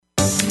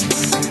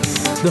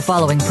The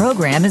following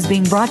program is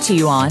being brought to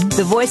you on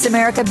the Voice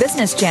America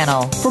Business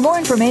Channel. For more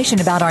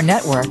information about our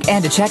network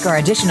and to check our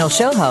additional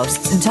show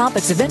hosts and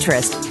topics of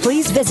interest,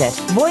 please visit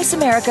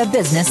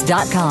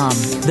voiceamericabusiness.com.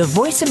 The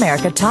Voice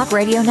America Talk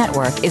Radio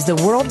Network is the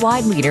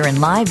worldwide leader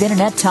in live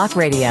Internet talk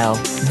radio.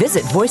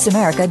 Visit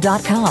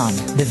voiceamerica.com.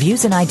 The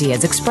views and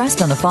ideas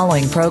expressed on the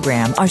following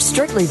program are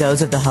strictly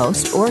those of the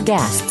host or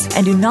guests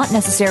and do not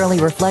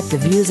necessarily reflect the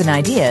views and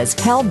ideas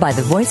held by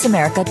the Voice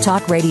America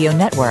Talk Radio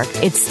Network,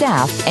 its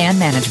staff, and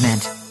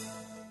management.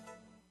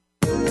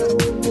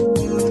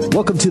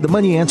 Welcome to the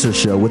Money Answer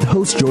Show with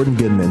host Jordan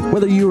Goodman.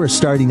 Whether you are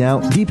starting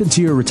out, deep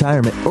into your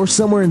retirement, or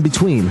somewhere in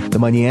between, the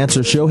Money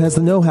Answer Show has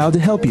the know-how to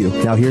help you.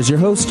 Now here's your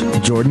host,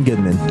 Jordan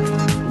Goodman.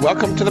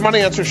 Welcome to the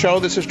Money Answer Show.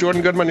 This is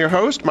Jordan Goodman, your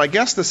host. My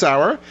guest this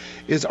hour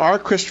is R.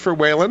 Christopher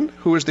Whalen,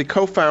 who is the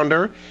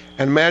co-founder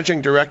and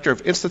managing director of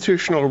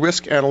Institutional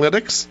Risk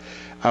Analytics,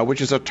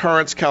 which is a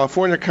Torrance,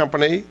 California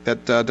company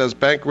that does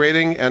bank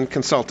rating and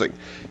consulting.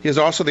 He is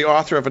also the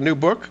author of a new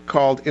book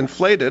called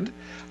Inflated,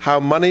 How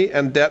Money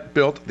and Debt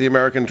Built the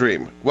American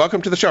Dream.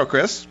 Welcome to the show,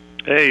 Chris.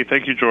 Hey,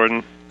 thank you,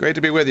 Jordan. Great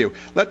to be with you.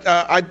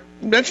 I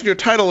mentioned your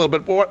title a little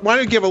bit, but why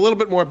don't you give a little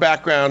bit more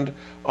background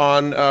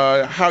on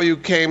how you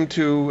came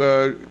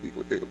to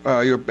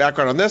your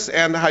background on this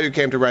and how you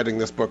came to writing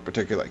this book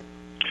particularly?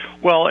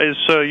 Well, as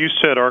you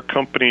said, our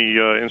company,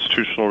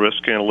 Institutional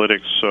Risk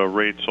Analytics,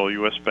 rates all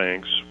U.S.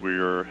 banks. We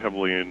are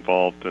heavily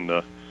involved in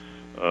the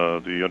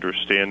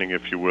understanding,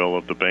 if you will,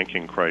 of the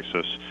banking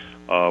crisis.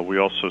 We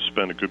also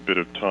spend a good bit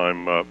of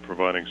time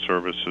providing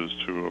services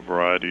to a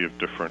variety of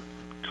different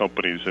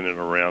companies in and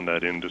around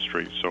that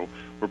industry. So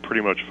we're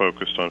pretty much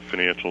focused on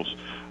financials.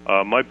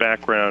 My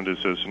background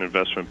is as an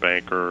investment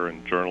banker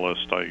and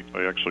journalist. I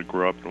actually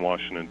grew up in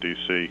Washington,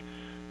 D.C.,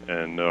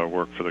 and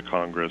worked for the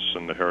Congress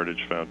and the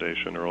Heritage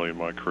Foundation early in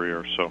my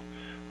career. So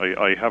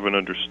I have an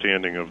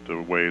understanding of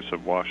the ways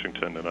of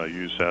Washington, and I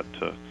use that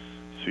to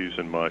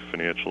season my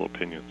financial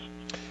opinions.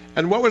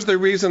 And what was the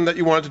reason that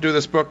you wanted to do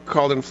this book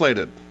called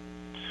Inflated?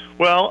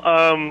 Well,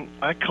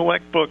 I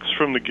collect books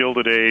from the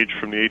Gilded Age,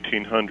 from the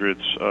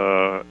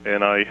 1800s,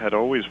 and I had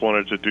always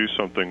wanted to do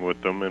something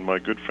with them. And my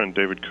good friend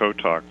David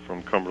Kotok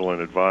from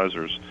Cumberland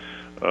Advisors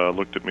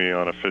looked at me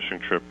on a fishing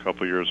trip a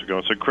couple of years ago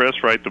and said,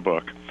 "Chris, write the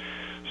book."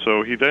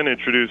 So he then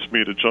introduced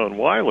me to John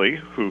Wiley,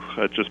 who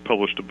had just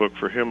published a book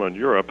for him on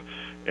Europe,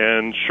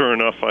 and sure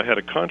enough, I had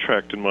a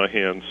contract in my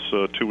hands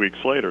 2 weeks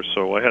later,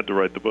 so I had to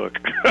write the book.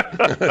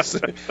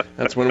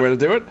 That's one way to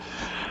do it.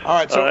 All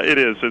right, so it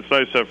is. It's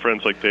nice to have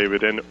friends like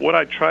David. And what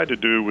I tried to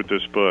do with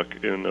this book,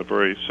 in a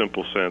very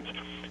simple sense,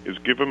 is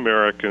give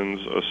Americans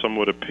a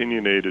somewhat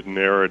opinionated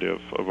narrative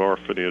of our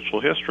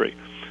financial history.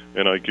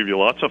 And I give you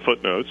lots of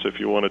footnotes if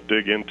you want to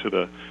dig into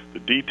the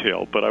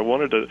detail, but I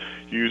wanted to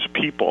use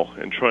people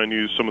and try and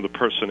use some of the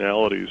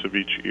personalities of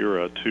each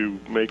era to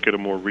make it a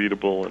more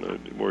readable and a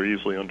more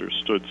easily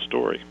understood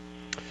story.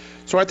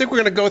 So I think we're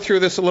going to go through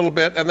this a little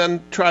bit and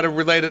then try to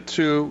relate it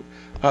to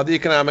the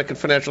economic and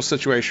financial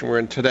situation we're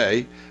in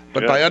today.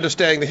 But by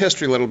understanding the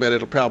history a little bit,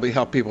 it'll probably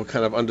help people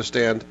kind of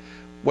understand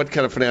what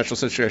kind of financial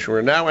situation we're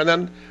in now, and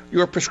then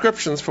your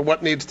prescriptions for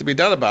what needs to be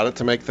done about it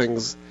to make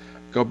things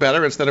go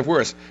better instead of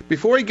worse.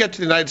 Before we get to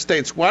the United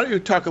States, why don't you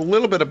talk a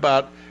little bit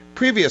about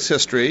previous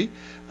history,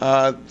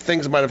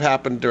 things that might have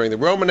happened during the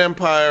Roman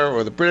Empire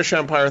or the British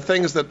Empire,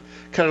 things that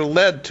kind of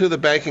led to the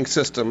banking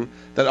system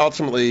that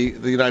ultimately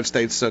the United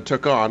States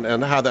took on,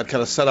 and how that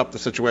kind of set up the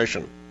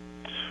situation.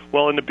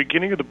 Well, in the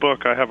beginning of the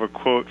book, I have a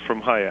quote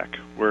from Hayek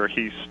where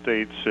he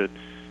states that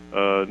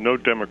no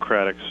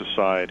democratic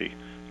society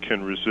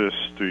can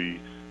resist the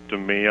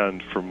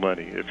demand for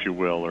money, if you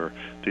will, or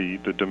the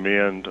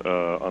demand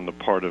on the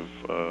part of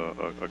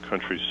a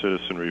country's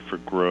citizenry for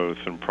growth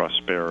and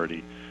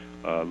prosperity,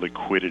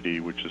 liquidity,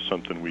 which is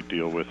something we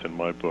deal with in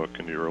my book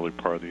in the early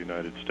part of the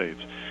United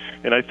States.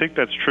 And I think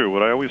that's true.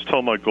 What I always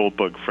tell my gold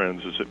bug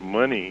friends is that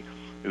money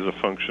is a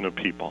function of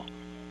people,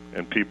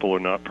 and people are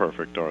not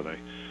perfect, are they?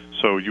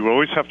 So you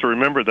always have to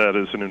remember that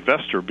as an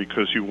investor,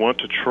 because you want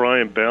to try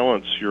and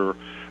balance your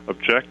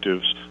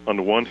objectives. On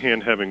the one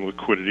hand, having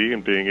liquidity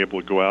and being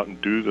able to go out and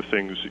do the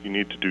things that you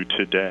need to do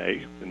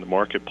today in the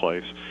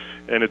marketplace,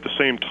 and at the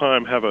same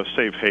time have a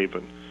safe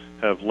haven,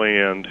 have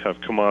land,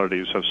 have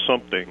commodities, have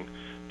something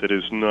that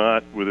is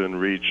not within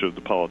reach of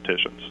the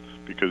politicians,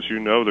 because you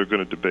know they're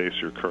going to debase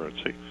your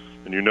currency,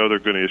 and you know they're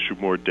going to issue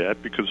more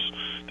debt because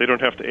they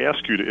don't have to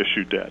ask you to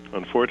issue debt,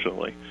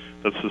 unfortunately.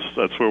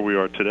 That's where we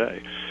are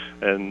today.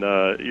 And,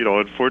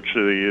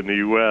 unfortunately, in the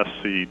U.S.,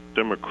 the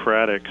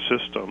democratic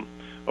system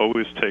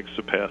always takes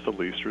the path of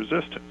least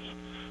resistance.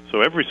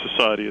 So every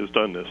society has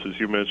done this, as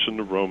you mentioned,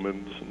 the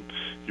Romans and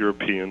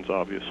Europeans,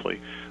 obviously.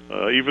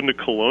 Even the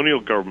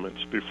colonial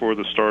governments before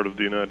the start of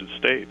the United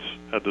States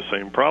had the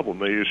same problem.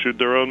 They issued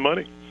their own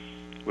money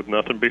with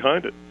nothing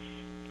behind it,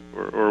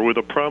 or with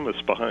a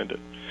promise behind it.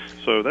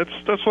 So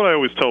that's what I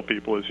always tell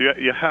people, is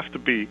you have to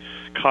be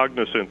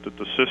cognizant that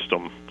the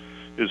system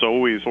is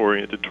always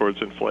oriented towards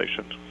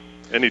inflation.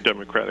 Any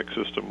democratic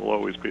system will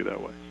always be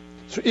that way.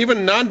 So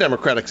even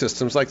non-democratic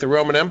systems like the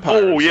Roman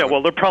Empire. Oh, yeah,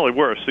 well, they're probably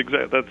worse.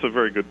 That's a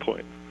very good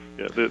point.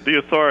 Yeah, the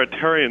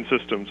authoritarian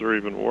systems are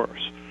even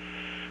worse.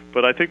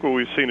 But I think what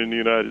we've seen in the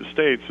United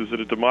States is that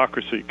a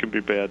democracy can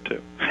be bad,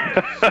 too.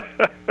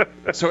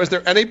 So is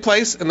there any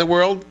place in the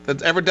world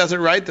that ever does it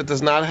right, that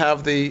does not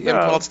have the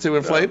impulse to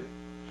inflate?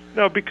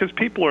 No, because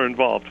people are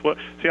involved. Well,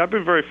 see, I've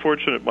been very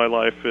fortunate in my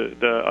life.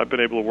 I've been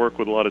able to work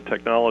with a lot of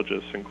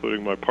technologists,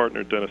 including my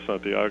partner, Dennis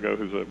Santiago,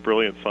 who's a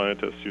brilliant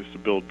scientist, used to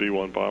build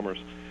B-1 bombers.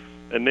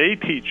 And they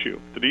teach you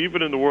that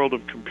even in the world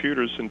of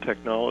computers and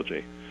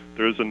technology,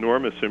 there is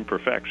enormous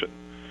imperfection.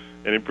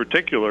 And in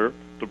particular,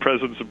 the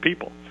presence of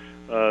people.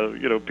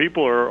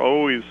 People are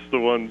always the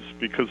ones,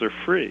 because they're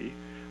free,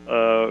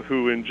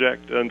 who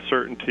inject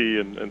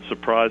uncertainty and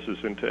surprises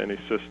into any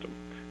system.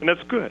 And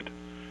that's good.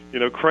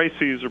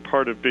 Crises are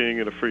part of being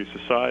in a free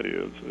society,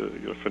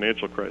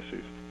 financial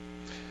crises.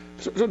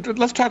 So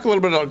let's talk a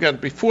little bit, again,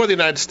 before the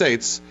United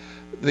States,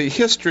 the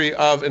history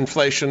of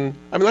inflation.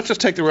 I mean, let's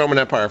just take the Roman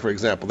Empire, for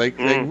example.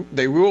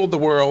 They ruled the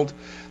world.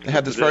 They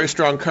had this very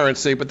strong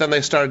currency, but then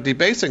they started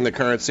debasing the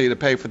currency to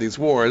pay for these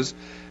wars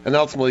and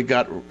ultimately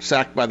got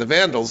sacked by the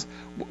Vandals.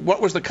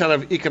 What was the kind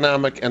of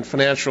economic and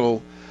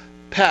financial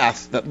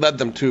path that led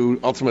them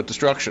to ultimate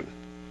destruction?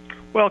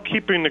 Well,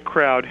 keeping the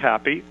crowd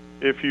happy.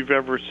 If you've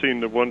ever seen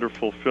the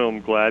wonderful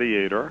film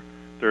Gladiator,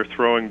 they're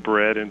throwing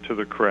bread into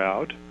the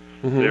crowd.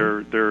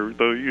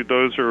 Mm-hmm.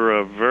 Those are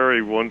a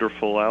very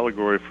wonderful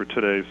allegory for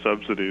today's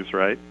subsidies,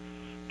 right?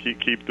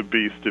 Keep the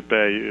beast at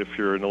bay if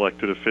you're an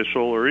elected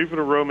official, or even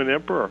a Roman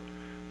emperor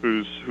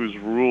whose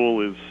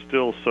rule is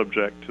still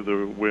subject to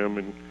the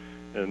whim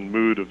and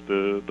mood of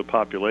the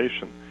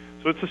population.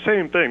 So it's the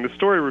same thing. The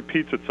story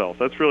repeats itself.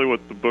 That's really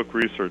what the book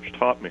research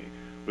taught me,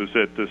 was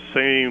that the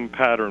same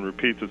pattern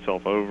repeats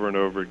itself over and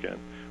over again.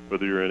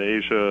 Whether you're in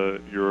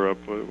Asia, Europe,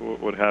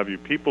 what have you,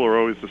 people are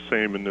always the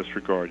same in this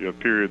regard. You have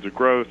periods of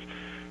growth,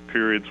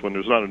 periods when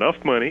there's not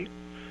enough money,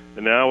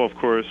 and now, of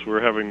course,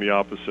 we're having the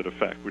opposite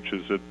effect, which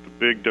is that the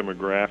big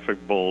demographic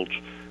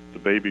bulge, the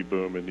baby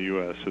boom in the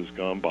U.S. has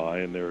gone by,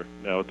 and they're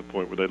now at the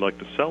point where they'd like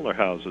to sell their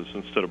houses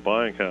instead of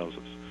buying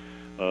houses.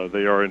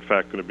 They are, in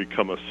fact, going to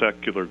become a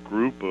secular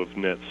group of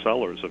net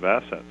sellers of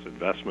assets,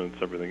 investments,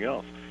 everything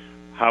else.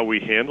 How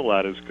we handle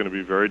that is going to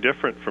be very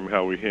different from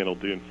how we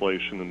handled the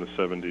inflation in the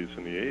 70s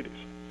and the 80s.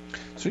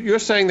 So you're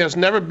saying there's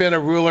never been a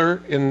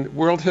ruler in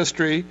world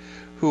history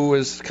who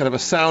was kind of a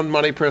sound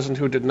money person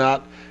who did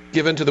not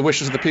give in to the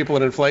wishes of the people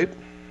and inflate?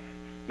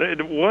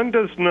 One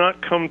does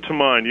not come to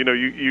mind.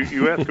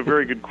 You ask a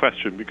very good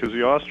question, because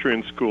the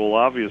Austrian school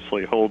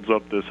obviously holds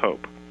up this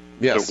hope.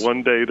 Yes. That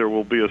one day there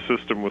will be a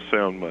system with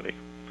sound money.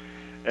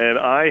 And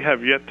I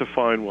have yet to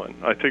find one.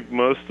 I think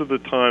most of the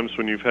times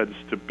when you've had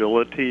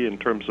stability in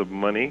terms of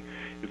money,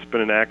 it's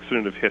been an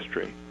accident of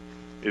history.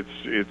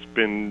 It's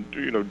been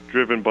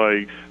driven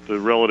by the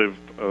relative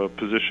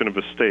position of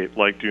a state,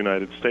 like the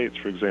United States,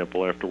 for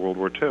example, after World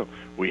War II.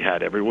 We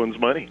had everyone's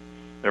money.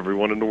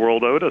 Everyone in the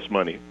world owed us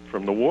money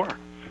from the war.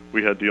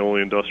 We had the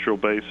only industrial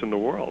base in the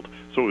world.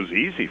 So it was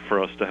easy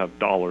for us to have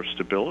dollar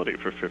stability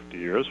for 50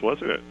 years,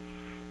 wasn't it?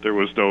 There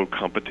was no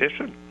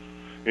competition.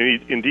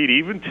 Indeed,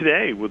 even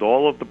today, with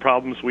all of the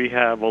problems we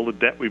have, all the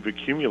debt we've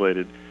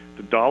accumulated,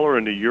 the dollar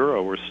and the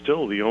euro are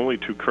still the only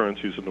two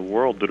currencies in the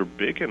world that are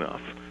big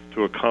enough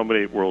to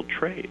accommodate world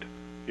trade.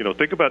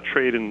 Think about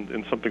trade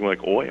in something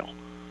like oil.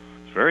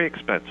 It's very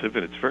expensive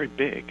and it's very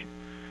big.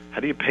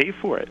 How do you pay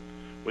for it?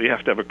 Well, you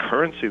have to have a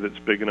currency that's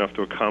big enough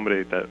to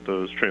accommodate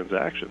those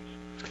transactions.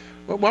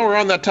 Well, while we're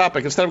on that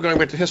topic, instead of going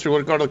back to history,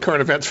 we'll go to the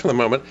current events for the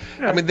moment.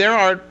 Yeah. I mean, there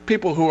are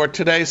people who are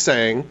today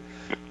saying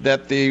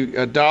that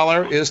the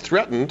dollar is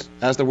threatened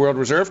as the world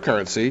reserve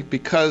currency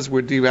because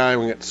we're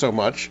devaluing it so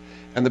much,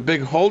 and the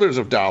big holders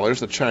of dollars,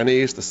 the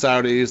Chinese, the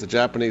Saudis, the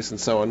Japanese, and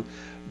so on,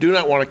 do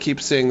not want to keep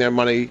seeing their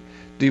money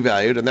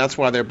devalued, and that's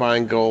why they're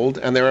buying gold.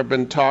 And there have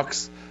been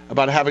talks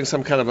about having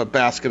some kind of a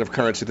basket of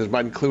currency that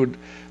might include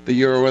the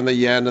euro and the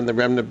yen and the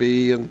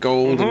renminbi and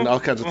gold and all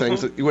kinds of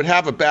things. You would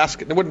have a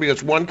basket. It wouldn't be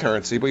just one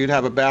currency, but you'd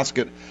have a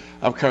basket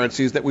of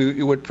currencies that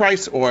you would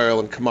price oil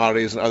and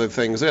commodities and other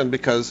things in,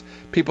 because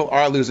people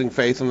are losing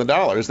faith in the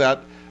dollar. Is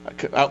that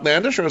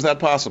outlandish, or is that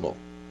possible?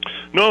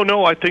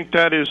 No, I think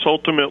that is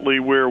ultimately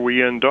where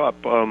we end up.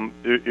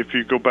 If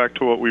you go back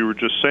to what we were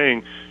just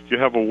saying, you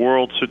have a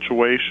world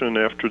situation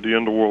after the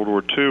end of World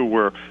War II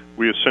where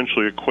we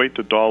essentially equate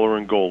the dollar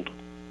and gold.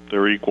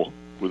 They're equal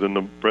within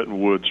the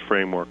Bretton Woods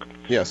framework.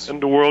 Yes.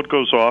 And the world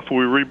goes off, and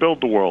we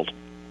rebuild the world,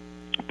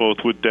 both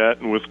with debt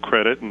and with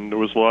credit, and there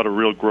was a lot of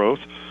real growth.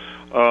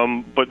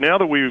 But now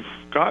that we've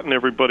gotten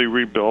everybody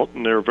rebuilt,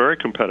 and they're very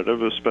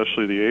competitive,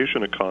 especially the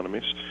Asian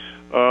economies,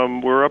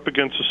 we're up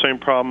against the same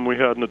problem we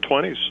had in the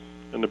 20s,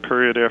 in the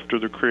period after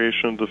the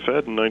creation of the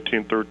Fed in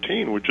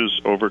 1913, which is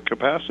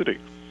overcapacity.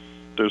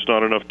 There's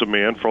not enough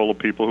demand for all the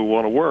people who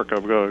want to work.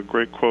 I've got a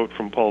great quote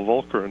from Paul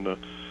Volcker in the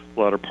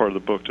latter part of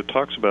the book that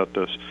talks about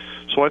this.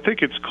 So I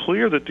think it's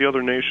clear that the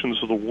other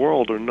nations of the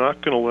world are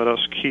not going to let us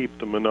keep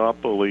the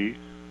monopoly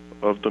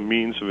of the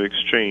means of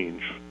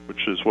exchange,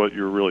 which is what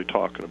you're really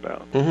talking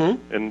about.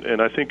 Mm-hmm.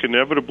 And I think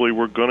inevitably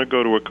we're going to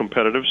go to a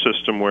competitive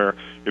system where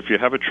if you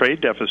have a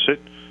trade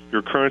deficit,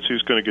 your currency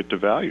is going to get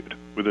devalued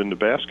within the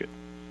basket.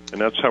 And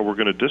that's how we're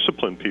going to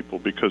discipline people,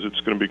 because it's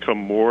going to become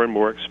more and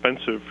more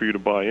expensive for you to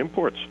buy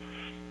imports.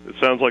 It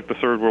sounds like the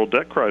third world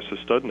debt crisis,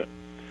 doesn't it?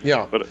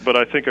 Yeah. But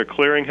I think a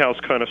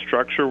clearinghouse kind of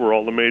structure where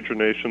all the major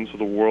nations of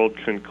the world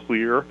can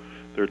clear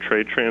their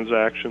trade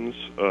transactions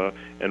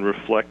and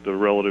reflect the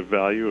relative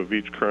value of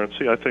each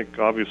currency, I think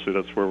obviously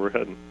that's where we're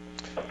heading.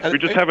 We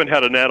just haven't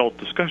had an adult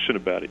discussion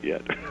about it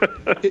yet.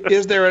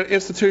 Is there an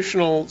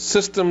institutional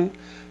system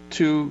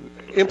to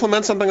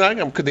implement something like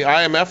that? Could the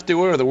IMF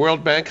do it or the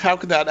World Bank? How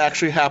could that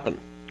actually happen?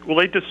 Well,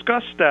 they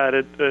discussed that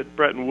at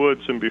Bretton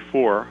Woods and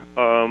before.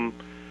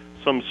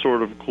 Some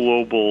sort of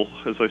global,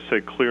 as I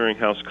say,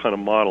 clearinghouse kind of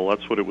model.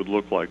 That's what it would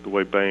look like, the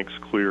way banks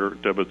clear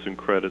debits and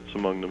credits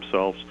among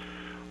themselves.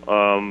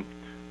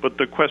 But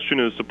the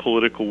question is the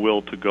political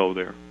will to go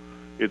there.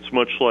 It's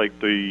much like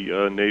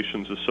the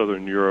nations of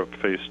Southern Europe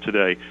face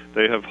today.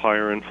 They have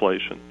higher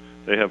inflation.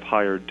 They have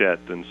higher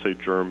debt than, say,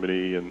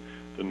 Germany and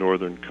the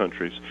northern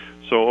countries.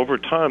 So over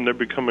time, they're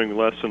becoming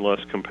less and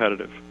less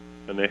competitive,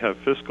 and they have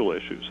fiscal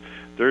issues.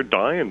 They're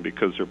dying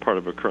because they're part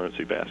of a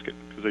currency basket,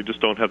 because they just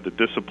don't have the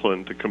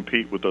discipline to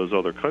compete with those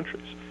other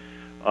countries.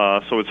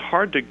 So it's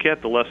hard to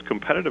get the less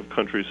competitive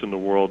countries in the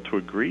world to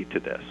agree to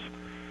this,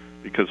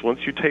 because once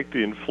you take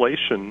the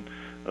inflation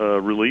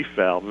relief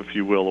valve, if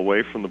you will,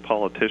 away from the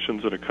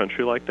politicians in a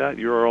country like that,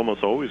 you're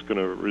almost always going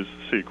to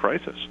see a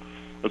crisis.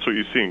 That's what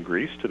you see in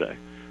Greece today.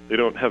 They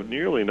don't have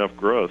nearly enough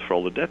growth for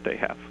all the debt they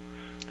have.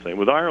 Same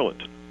with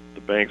Ireland.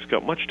 The banks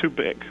got much too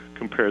big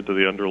compared to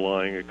the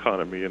underlying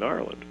economy in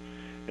Ireland.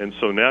 And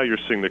so now you're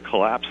seeing the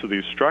collapse of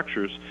these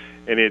structures,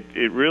 and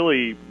it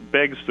really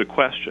begs the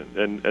question.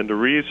 And the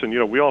reason,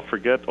 we all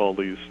forget all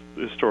these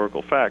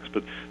historical facts,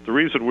 but the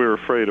reason we're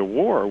afraid of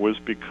war was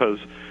because,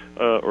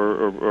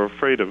 or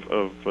afraid of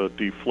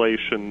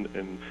deflation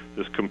and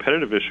this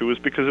competitive issue, was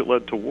because it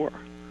led to war.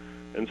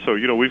 And so,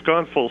 we've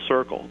gone full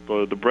circle.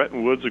 The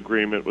Bretton Woods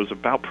Agreement was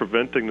about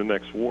preventing the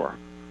next war,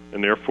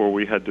 and therefore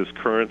we had this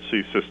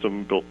currency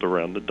system built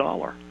around the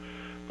dollar.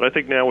 But I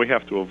think now we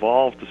have to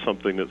evolve to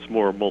something that's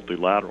more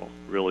multilateral,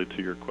 really,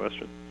 to your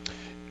question.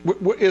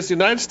 Is the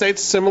United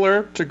States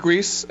similar to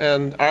Greece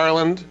and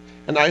Ireland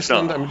and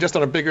Iceland, No. just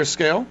on a bigger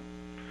scale?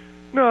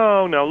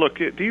 No. Look,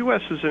 the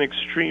U.S. is an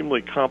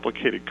extremely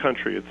complicated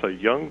country. It's a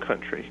young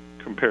country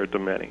compared to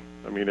many.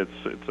 I mean, it's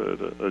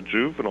a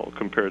juvenile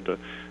compared to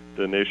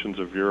the nations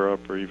of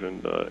Europe or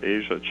even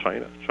Asia,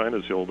 China.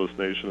 China's the oldest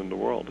nation in the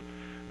world.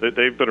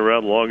 They've been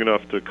around long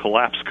enough to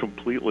collapse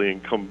completely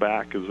and come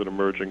back as an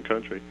emerging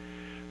country.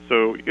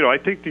 So, I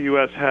think the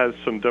U.S. has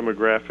some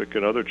demographic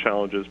and other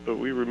challenges, but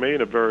we remain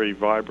a very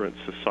vibrant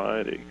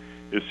society.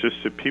 It's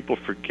just that people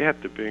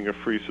forget that being a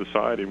free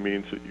society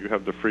means that you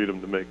have the freedom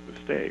to make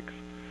mistakes.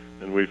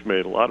 And we've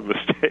made a lot of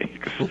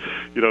mistakes.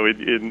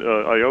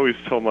 I always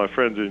tell my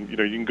friends, you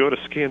can go to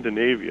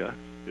Scandinavia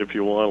if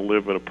you want to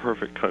live in a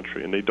perfect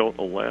country, and they don't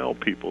allow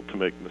people to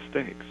make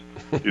mistakes.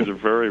 These are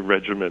very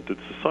regimented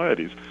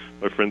societies.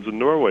 My friends in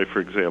Norway, for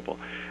example.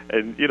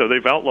 And,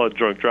 they've outlawed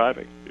drunk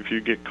driving. If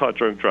you get caught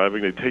drunk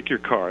driving, they take your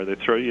car, they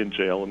throw you in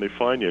jail, and they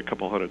fine you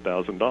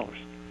 $200,000.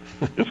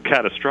 It's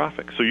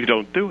catastrophic, so you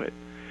don't do it.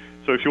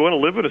 So if you want to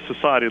live in a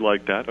society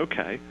like that,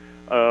 okay.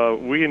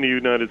 We in the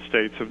United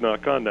States have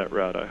not gone that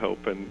route, I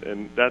hope,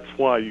 and that's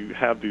why you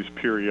have these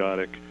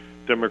periodic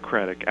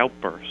democratic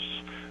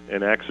outbursts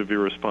and acts of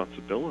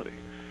irresponsibility.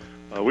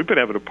 We've been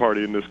having a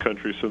party in this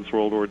country since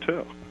World War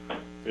II,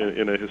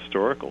 in a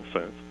historical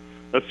sense.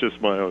 That's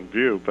just my own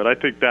view, but I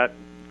think that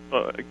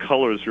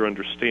colors your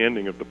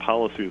understanding of the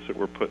policies that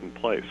were put in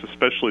place,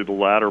 especially the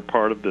latter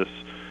part of this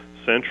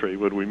century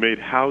when we made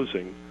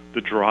housing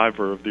the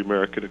driver of the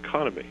American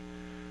economy,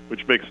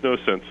 which makes no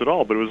sense at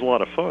all, but it was a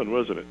lot of fun,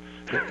 wasn't it?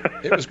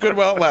 It was good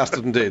while it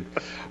lasted, indeed.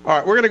 All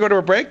right, we're going to go to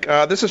a break.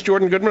 This is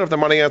Jordan Goodman of the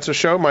Money Answer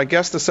Show. My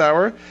guest this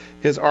hour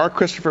is R.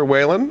 Christopher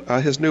Whalen.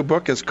 His new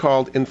book is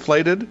called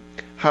Inflated,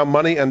 How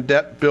Money and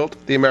Debt Built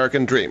the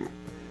American Dream.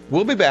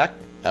 We'll be back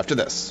after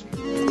this.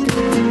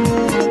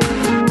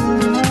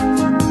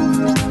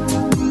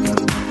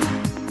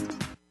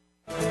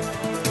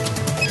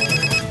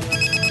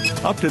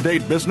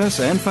 Up-to-date business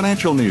and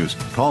financial news.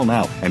 Call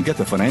now and get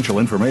the financial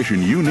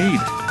information you need.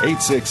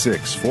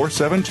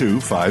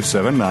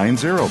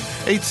 866-472-5790.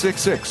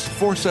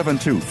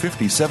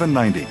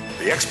 866-472-5790.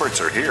 The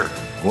experts are here.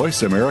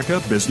 Voice America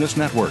Business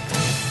Network.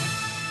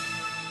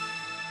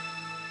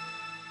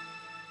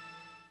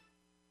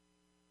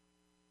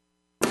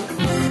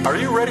 Are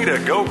you ready to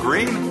go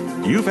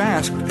green? You've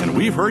asked, and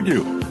we've heard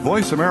you.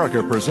 Voice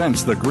America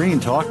presents the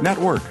Green Talk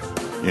Network.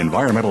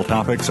 Environmental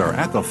topics are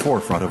at the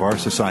forefront of our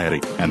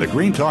society, and the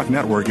Green Talk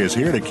Network is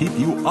here to keep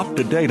you up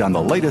to date on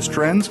the latest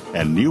trends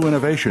and new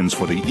innovations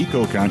for the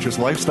eco-conscious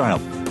lifestyle.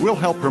 We'll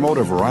help promote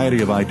a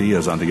variety of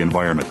ideas on the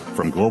environment,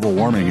 from global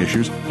warming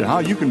issues to how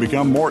you can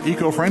become more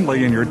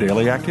eco-friendly in your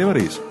daily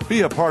activities.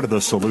 Be a part of the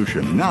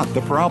solution, not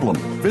the problem.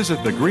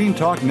 Visit the Green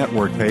Talk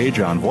Network page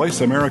on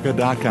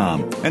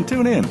voiceamerica.com and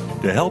tune in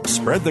to help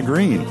spread the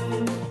green.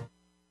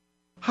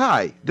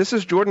 Hi, this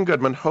is Jordan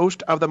Goodman,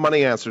 host of the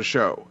Money Answer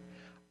Show.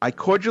 I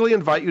cordially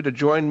invite you to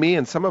join me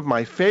and some of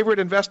my favorite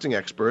investing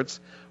experts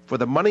for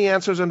the Money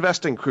Answers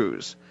Investing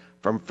Cruise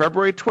from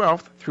February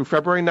 12th through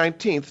February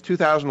 19th,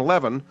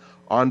 2011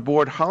 on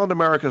board Holland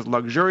America's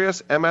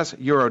luxurious MS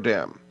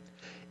Eurodam.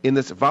 In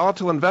this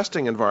volatile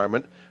investing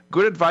environment,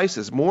 good advice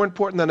is more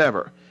important than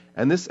ever,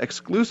 and this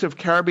exclusive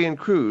Caribbean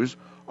cruise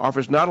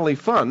offers not only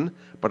fun,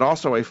 but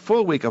also a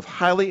full week of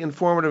highly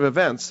informative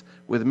events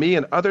with me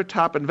and other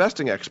top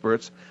investing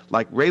experts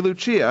like Ray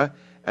Lucia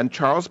and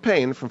Charles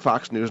Payne from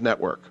Fox News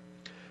Network.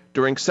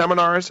 During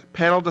seminars,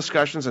 panel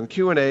discussions, and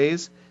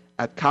Q&As,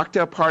 at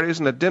cocktail parties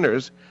and at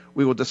dinners,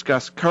 we will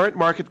discuss current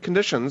market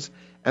conditions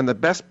and the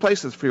best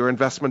places for your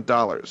investment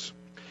dollars.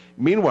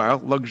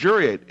 Meanwhile,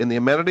 luxuriate in the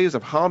amenities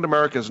of Holland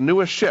America's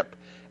newest ship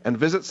and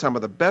visit some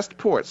of the best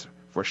ports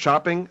for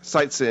shopping,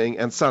 sightseeing,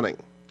 and sunning.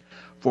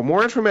 For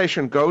more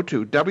information, go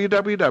to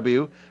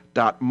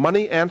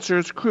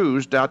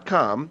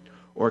www.moneyanswerscruise.com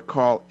or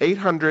call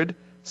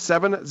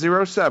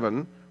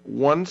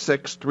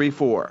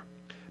 800-707-1634.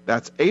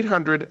 That's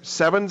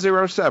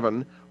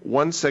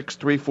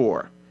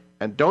 800-707-1634.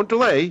 And don't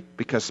delay,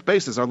 because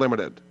spaces are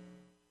limited.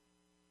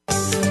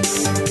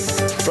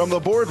 From the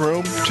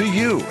boardroom to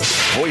you,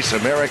 Voice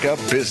America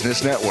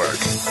Business Network.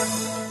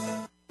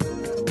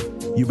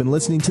 You've been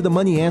listening to the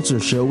Money Answer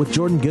Show with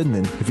Jordan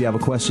Goodman. If you have a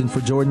question for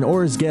Jordan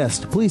or his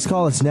guest, please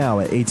call us now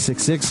at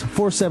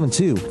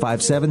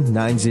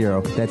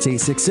 866-472-5790. That's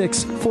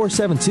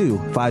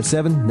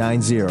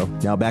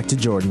 866-472-5790. Now back to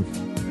Jordan.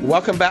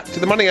 Welcome back to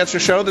the Money Answer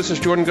Show. This is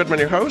Jordan Goodman,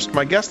 your host.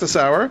 My guest this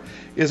hour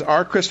is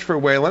R. Christopher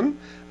Whalen.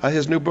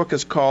 His new book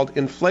is called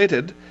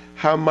Inflated,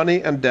 How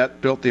Money and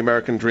Debt Built the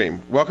American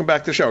Dream. Welcome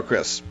back to the show,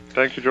 Chris.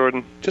 Thank you,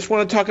 Jordan. Just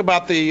want to talk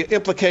about the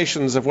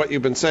implications of what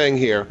you've been saying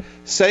here.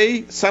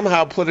 Say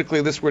somehow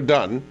politically this were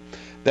done,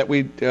 that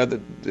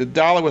the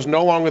dollar was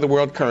no longer the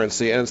world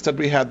currency, and instead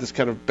we had this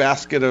kind of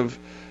basket of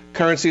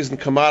currencies and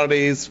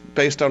commodities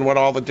based on what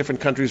all the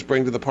different countries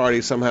bring to the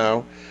party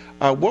somehow.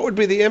 What would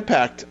be the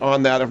impact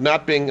on that of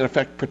not being, in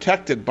effect,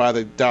 protected by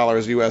the dollar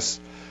as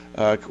U.S.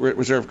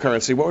 Reserve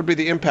currency? What would be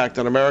the impact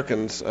on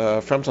Americans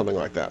from something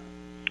like that?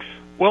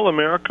 Well,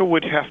 America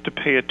would have to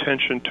pay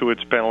attention to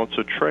its balance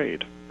of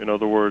trade. In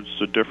other words,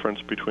 the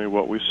difference between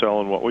what we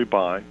sell and what we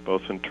buy,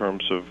 both in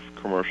terms of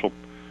commercial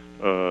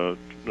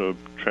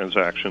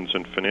transactions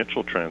and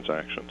financial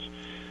transactions.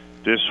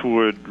 This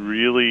would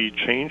really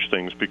change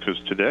things because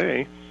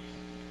today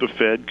the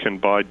Fed can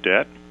buy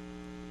debt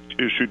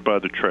issued by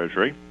the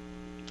Treasury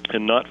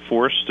and not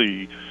force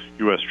the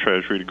U.S.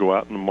 Treasury to go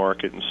out in the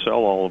market and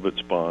sell all of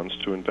its bonds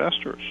to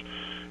investors.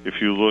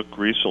 If you look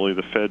recently,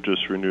 the Fed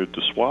just renewed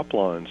the swap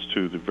lines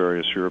to the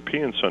various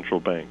European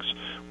central banks,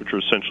 which are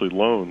essentially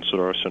loans that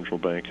our central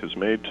bank has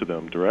made to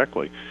them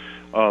directly.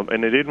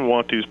 And they didn't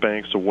want these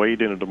banks to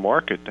wade into the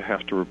market to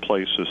have to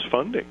replace this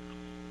funding.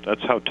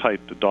 That's how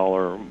tight the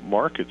dollar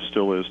market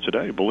still is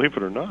today, believe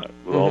it or not,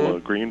 with all the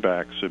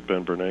greenbacks that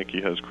Ben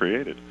Bernanke has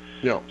created.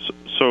 Yeah.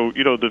 So,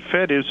 the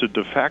Fed is a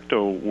de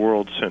facto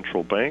world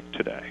central bank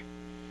today.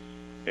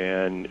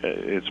 And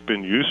it's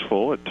been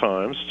useful at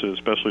times,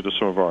 especially to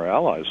some of our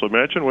allies. So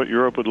imagine what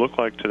Europe would look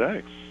like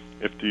today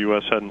if the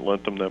U.S. hadn't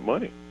lent them that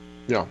money.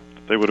 Yeah.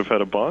 They would have had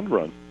a bond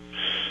run.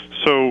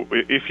 So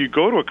if you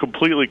go to a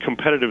completely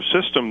competitive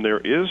system, there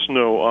is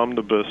no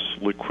omnibus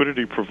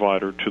liquidity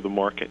provider to the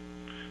market.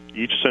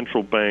 Each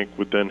central bank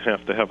would then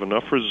have to have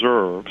enough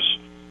reserves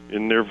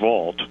in their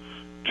vault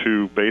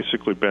to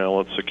basically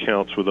balance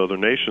accounts with other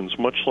nations,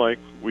 much like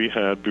we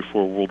had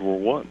before World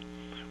War I,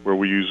 where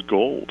we used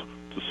gold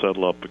to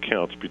settle up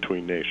accounts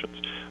between nations.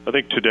 I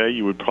think today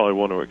you would probably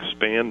want to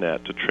expand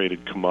that to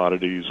traded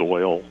commodities,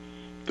 oil,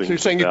 things. So you're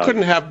saying you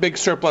couldn't have big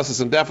surpluses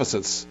and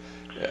deficits?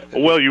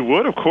 Well, you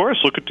would, of course.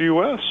 Look at the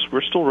U.S.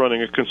 We're still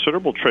running a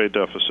considerable trade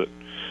deficit.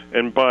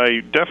 And by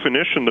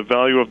definition, the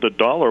value of the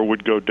dollar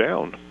would go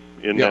down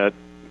in that.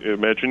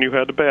 Imagine you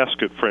had a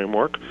basket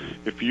framework.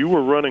 If you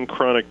were running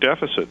chronic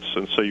deficits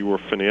and say you were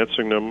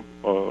financing them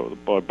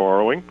by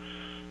borrowing,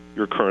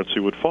 your currency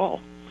would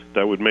fall.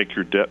 That would make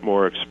your debt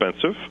more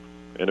expensive,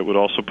 and it would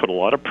also put a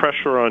lot of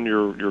pressure on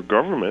your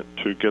government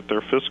to get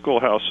their fiscal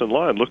house in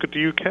line. Look at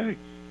the UK.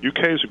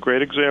 UK is a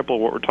great example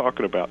of what we're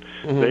talking about.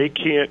 They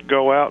can't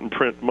go out and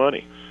print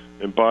money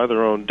and buy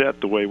their own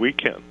debt the way we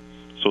can.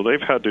 So they've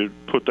had to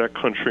put that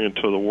country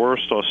into the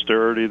worst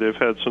austerity they've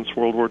had since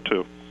World War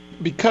II.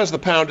 Because the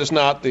pound is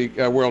not the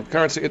world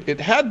currency. It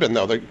had been,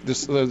 though. The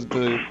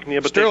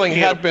sterling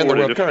had been the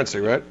world currency,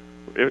 right?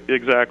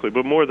 Exactly.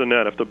 But more than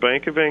that, if the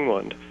Bank of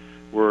England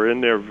were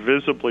in there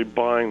visibly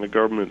buying the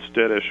government's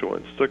debt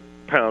issuance, the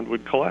pound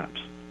would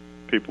collapse.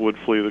 People would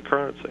flee the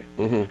currency.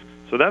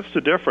 So that's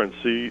the difference.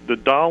 The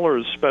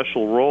dollar's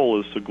special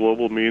role as the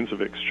global means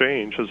of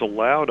exchange has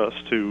allowed us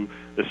to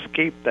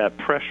escape that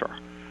pressure.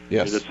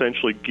 Yes. It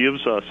essentially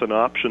gives us an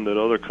option that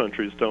other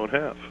countries don't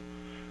have.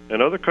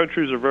 And other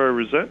countries are very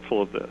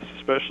resentful of this,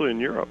 especially in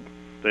Europe.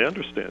 They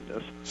understand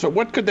this. So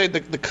what could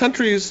the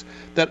countries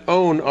that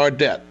own our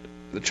debt,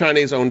 the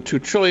Chinese own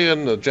 $2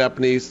 trillion, the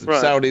Japanese, the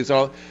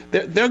Saudis,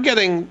 they're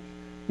getting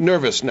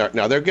nervous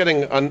now. They're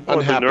getting unhappy.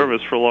 Well, they're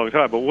nervous for a long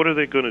time, but what are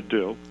they going to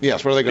do?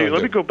 Yes, what are they going to do?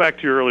 Let me go back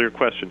to your earlier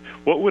question.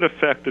 What would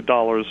affect the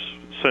dollar's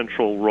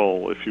central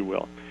role, if you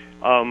will.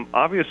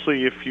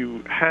 Obviously, if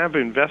you have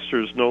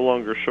investors no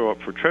longer show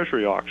up for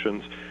treasury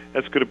auctions,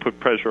 that's going to put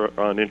pressure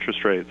on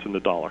interest rates and the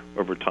dollar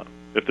over time.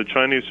 If the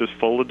Chinese just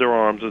folded their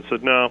arms and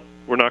said, no,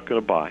 we're not going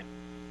to buy.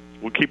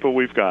 We'll keep what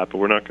we've got, but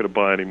we're not going to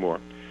buy anymore.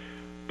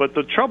 But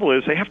the trouble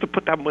is they have to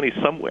put that money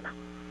somewhere.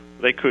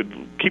 They could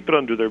keep it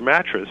under their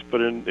mattress, but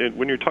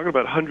when you're talking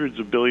about hundreds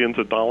of billions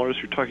of dollars,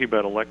 you're talking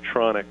about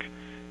electronic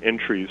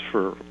entries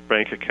for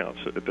bank accounts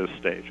at this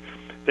stage.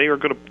 They are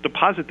going to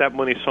deposit that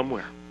money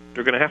somewhere.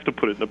 They're going to have to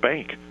put it in the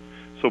bank.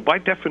 So by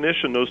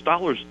definition, those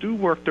dollars do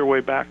work their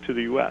way back to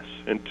the U.S.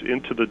 and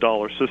into the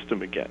dollar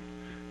system again.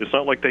 It's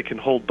not like they can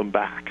hold them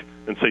back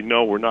and say,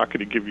 no, we're not going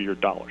to give you your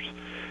dollars.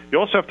 You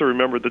also have to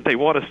remember that they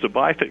want us to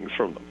buy things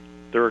from them.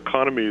 Their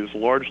economy is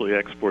largely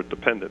export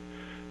dependent.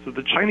 So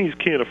the Chinese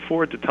can't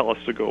afford to tell us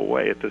to go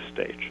away at this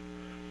stage.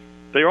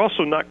 They're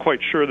also not quite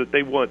sure that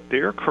they want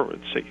their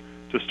currency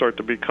to start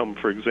to become,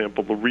 for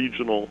example, the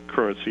regional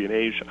currency in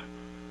Asia.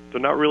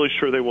 They're not really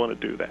sure they want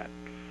to do that.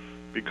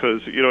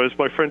 Because, as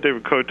my friend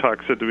David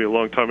Kotak said to me a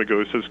long time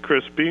ago, he says,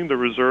 Chris, being the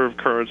reserve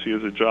currency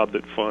is a job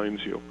that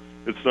finds you.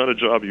 It's not a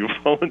job you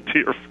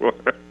volunteer for.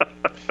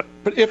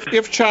 But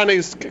if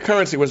Chinese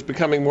currency was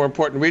becoming more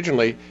important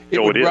regionally,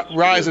 it would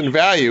rise in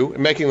value,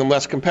 making them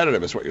less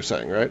competitive, is what you're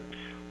saying, right?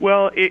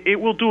 Well, it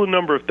will do a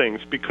number of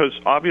things because,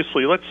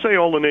 obviously, let's say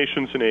all the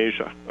nations in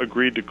Asia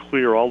agreed to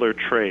clear all their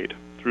trade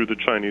through the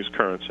Chinese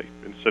currency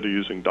instead of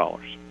using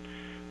dollars.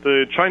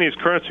 The Chinese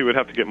currency would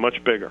have to get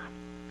much bigger.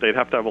 They'd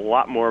have to have a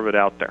lot more of it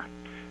out there.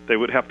 They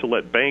would have to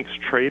let banks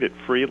trade it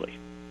freely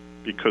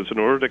because in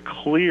order to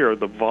clear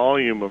the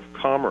volume of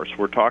commerce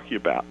we're talking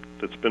about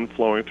that's been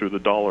flowing through the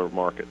dollar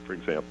market, for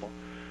example,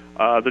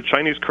 the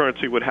Chinese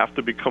currency would have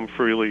to become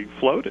freely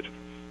floated.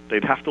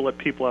 They'd have to let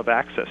people have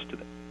access to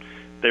it.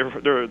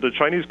 The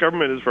Chinese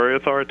government is very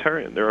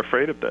authoritarian. They're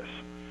afraid of this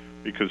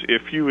because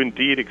if you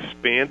indeed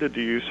expanded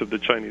the use of the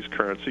Chinese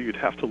currency, you'd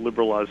have to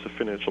liberalize the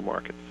financial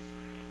markets.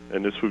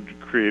 And this would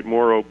create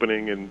more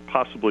opening and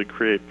possibly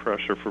create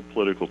pressure for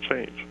political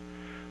change.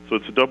 So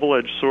it's a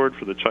double-edged sword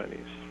for the Chinese.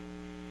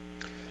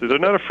 So they're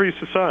not a free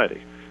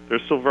society. They're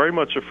still very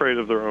much afraid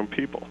of their own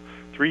people,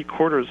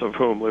 3/4 of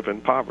whom live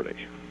in poverty.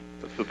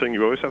 That's the thing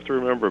you always have to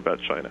remember about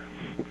China.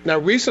 Now,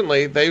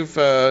 recently, they've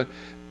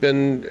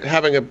been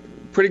having a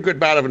pretty good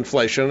bout of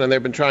inflation, and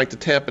they've been trying to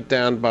tamp it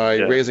down by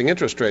raising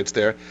interest rates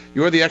there.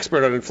 You're the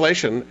expert on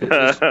inflation.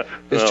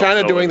 Is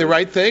China doing the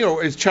right thing,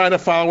 or is China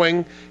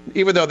following,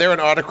 even though they're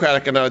an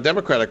autocratic and not a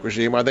democratic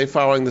regime, are they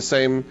following the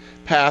same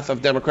path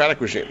of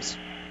democratic regimes?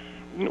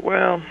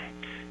 Well,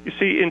 you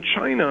see, in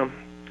China,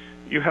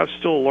 you have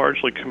still a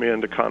largely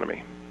command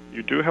economy.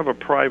 You do have a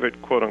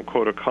private,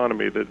 quote-unquote,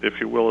 economy that, if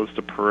you will, is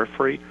the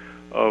periphery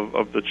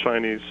of the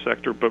Chinese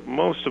sector, but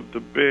most of the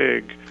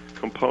big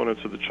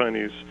components of the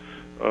Chinese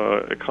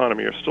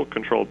economy are still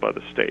controlled by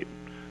the state,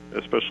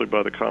 especially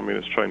by the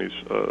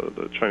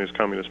Chinese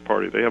Communist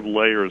Party. They have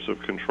layers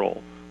of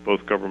control,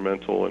 both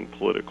governmental and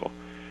political.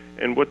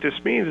 And what this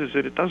means is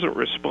that it doesn't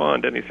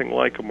respond anything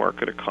like a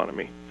market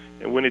economy.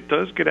 And when it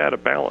does get out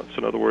of balance,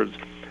 in other words,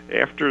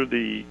 after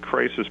the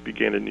crisis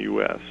began in the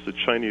U.S., the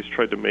Chinese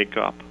tried to make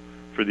up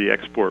for the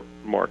export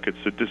markets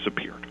that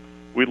disappeared.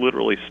 We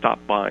literally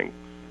stopped buying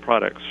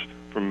products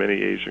from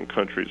many Asian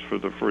countries for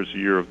the first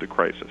year of the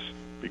crisis,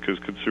 because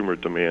consumer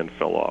demand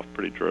fell off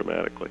pretty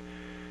dramatically.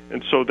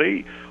 And so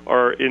they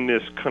are in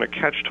this kind of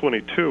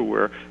catch-22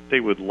 where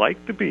they would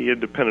like to be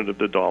independent of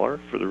the dollar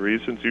for the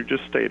reasons you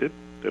just stated.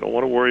 They don't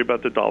want to worry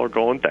about the dollar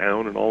going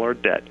down and all our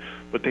debt,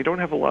 but they don't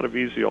have a lot of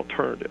easy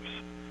alternatives.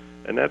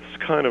 And that's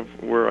kind of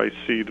where I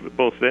see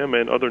both them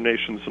and other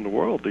nations in the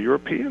world. The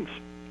Europeans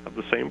have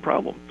the same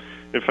problem.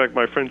 In fact,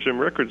 my friend Jim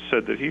Rickards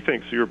said that he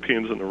thinks the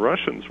Europeans and the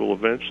Russians will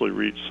eventually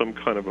reach some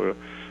kind of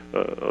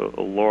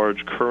a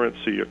large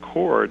currency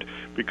accord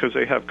because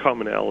they have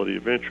commonality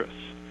of interests.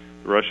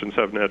 The Russians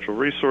have natural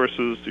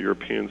resources, the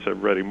Europeans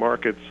have ready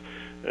markets,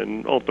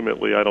 and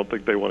ultimately I don't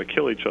think they want to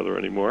kill each other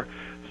anymore.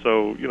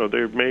 So,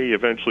 there may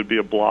eventually be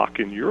a bloc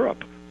in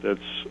Europe that's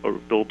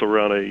built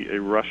around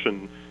a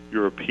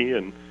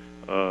Russian-European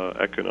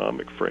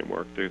economic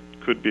framework that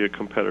could be a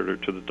competitor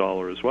to the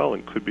dollar as well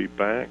and could be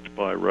backed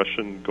by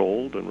Russian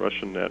gold and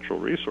Russian natural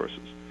resources.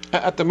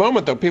 At the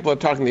moment, though, people are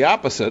talking the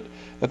opposite,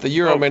 that the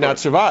euro may not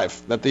survive,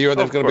 that the euro,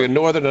 there's going to be a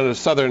northern and a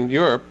southern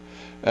Europe,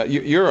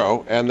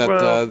 euro, and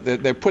that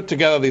they put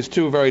together these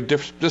two very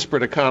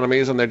disparate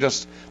economies, and they're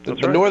just, the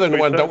northern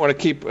one don't want to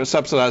keep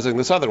subsidizing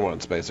the southern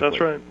ones, basically.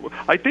 That's right.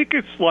 I think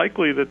it's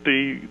likely that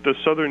the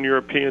southern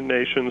European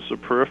nations, the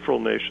peripheral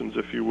nations,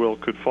 if you will,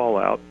 could fall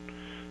out.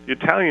 The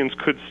Italians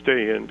could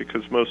stay in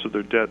because most of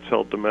their debt's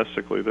held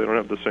domestically. They don't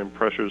have the same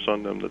pressures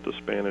on them that the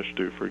Spanish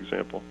do, for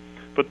example.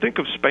 But think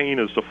of Spain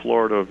as the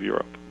Florida of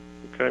Europe.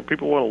 Okay,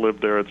 people want to live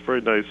there. It's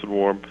very nice and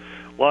warm.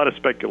 A lot of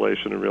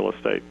speculation in real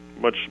estate,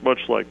 much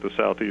like the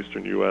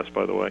southeastern U.S.,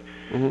 by the way.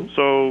 Mm-hmm.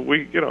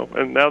 So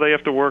and now they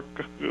have to work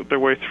their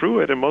way through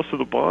it, and most of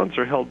the bonds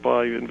are held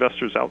by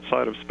investors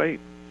outside of Spain.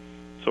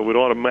 So it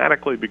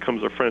automatically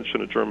becomes a French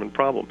and a German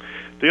problem.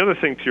 The other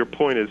thing, to your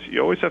point, is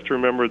you always have to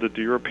remember that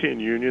the European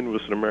Union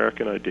was an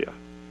American idea.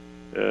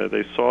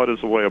 They saw it as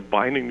a way of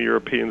binding the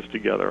Europeans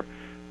together.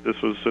 This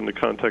was in the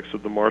context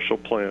of the Marshall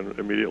Plan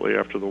immediately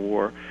after the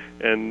war,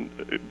 and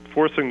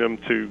forcing them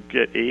to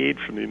get aid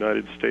from the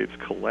United States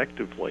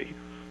collectively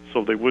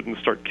so they wouldn't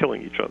start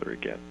killing each other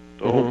again.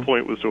 The whole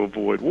point was to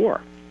avoid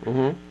war.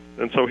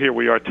 And so here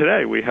we are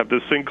today. We have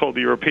this thing called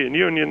the European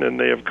Union, and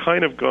they have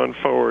kind of gone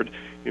forward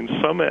in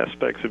some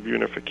aspects of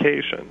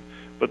unification,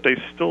 but they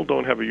still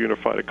don't have a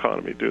unified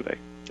economy, do they?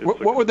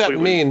 What would that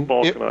mean?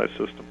 Balkanized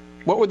system.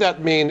 What would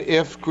that mean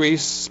if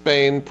Greece,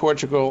 Spain,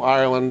 Portugal,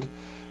 Ireland,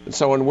 and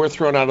so on were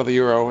thrown out of the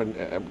euro?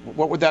 And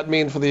what would that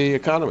mean for the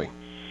economy?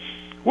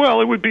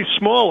 Well, it would be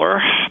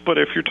smaller, but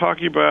if you're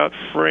talking about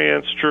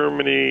France,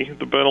 Germany,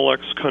 the Benelux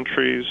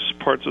countries,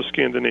 parts of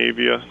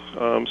Scandinavia,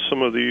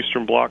 some of the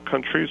Eastern Bloc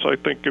countries, I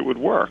think it would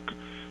work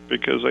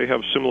because they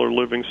have similar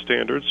living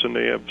standards and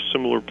they have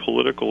similar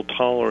political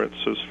tolerance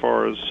as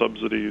far as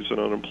subsidies and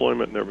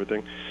unemployment and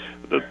everything.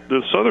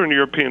 The southern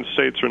European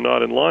states are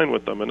not in line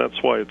with them, and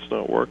that's why it's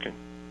not working.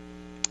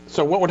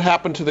 So what would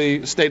happen to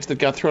the states that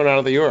got thrown out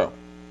of the euro?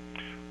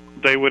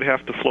 They would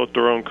have to float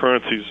their own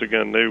currencies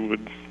again. They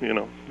would,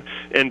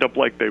 end up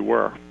like they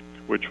were,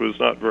 which was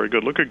not very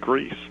good. Look at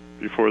Greece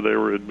before they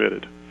were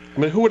admitted. I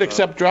mean, who would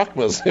accept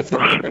drachmas if they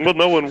were? Well,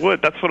 no one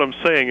would. That's what I'm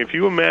saying. If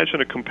you imagine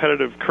a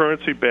competitive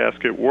currency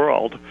basket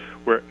world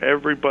where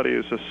everybody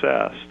is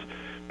assessed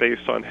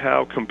based on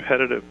how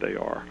competitive they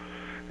are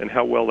and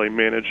how well they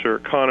manage their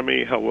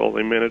economy, how well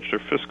they manage their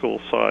fiscal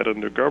side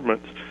and their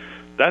governments,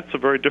 that's a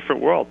very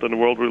different world than the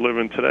world we live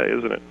in today,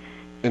 isn't it?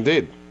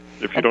 Indeed.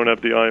 If you don't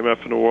have the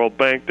IMF and the World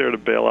Bank there to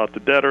bail out the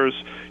debtors,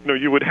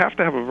 you would have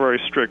to have a very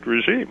strict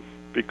regime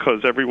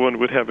because everyone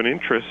would have an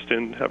interest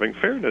in having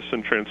fairness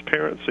and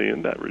transparency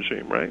in that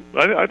regime, right?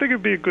 I think it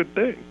would be a good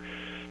thing.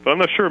 But I'm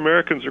not sure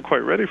Americans are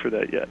quite ready for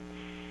that yet.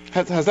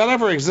 Has that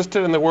ever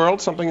existed in the world,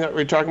 something that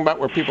we're talking about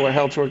where people are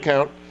held to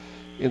account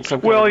in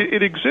some Well,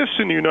 it exists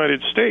in the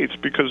United States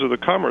because of the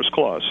Commerce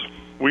Clause.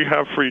 We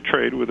have free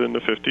trade within the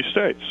 50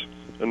 states,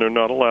 and they're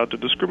not allowed to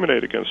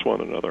discriminate against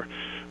one another.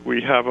 We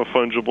have a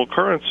fungible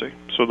currency,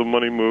 so the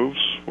money moves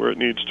where it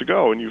needs to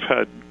go. And you've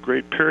had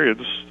great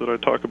periods that I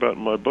talk about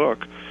in my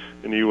book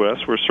in the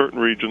U.S. where certain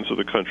regions of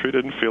the country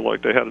didn't feel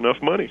like they had enough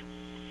money,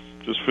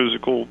 just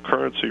physical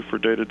currency for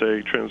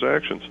day-to-day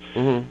transactions.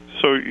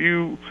 So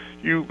you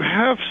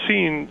have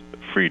seen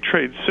free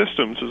trade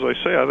systems, as I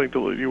say. I think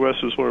the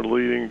U.S. is one of the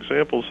leading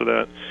examples of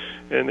that,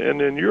 and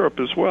in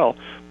Europe as well.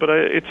 But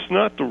it's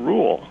not the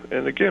rule.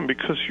 And again,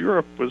 because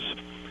Europe was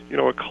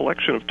a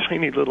collection of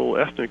tiny little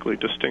ethnically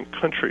distinct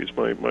countries.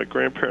 My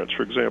grandparents,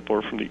 for example,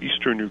 are from the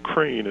eastern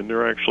Ukraine, and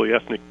they're actually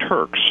ethnic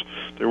Turks.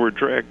 They were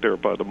dragged there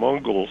by the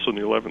Mongols in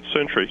the 11th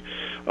century.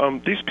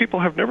 These people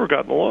have never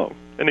gotten along,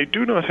 and they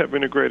do not have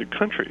integrated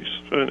countries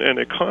and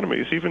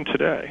economies even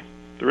today.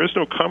 There is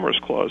no Commerce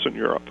Clause in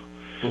Europe.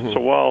 So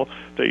while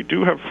they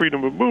do have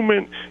freedom of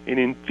movement, and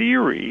in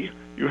theory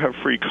you have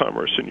free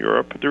commerce in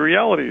Europe, the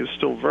reality is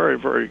still very,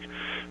 very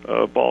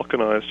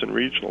balkanized and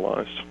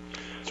regionalized.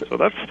 So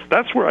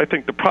that's where I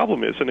think the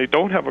problem is, and they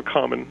don't have a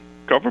common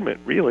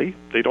government, really.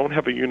 They don't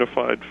have a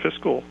unified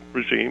fiscal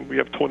regime. We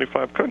have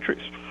 25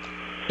 countries.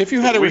 If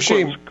you had a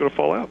regime, going to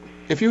fall out.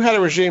 If you had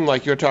a regime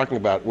like you're talking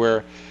about,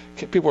 where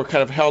people were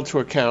kind of held to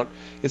account,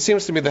 it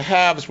seems to me the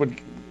haves would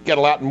get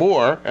a lot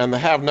more, and the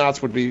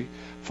have-nots would be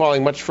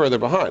falling much further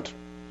behind.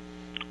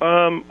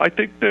 I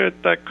think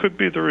that could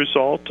be the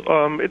result.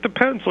 It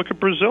depends. Look at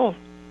Brazil.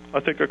 I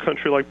think a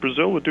country like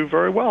Brazil would do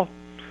very well.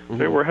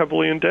 They were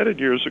heavily indebted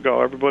years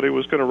ago. Everybody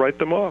was going to write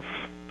them off.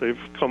 They've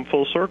come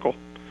full circle.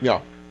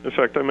 Yeah. In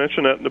fact, I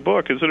mentioned that in the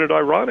book. Isn't it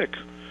ironic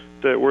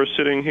that we're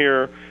sitting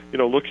here,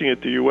 looking at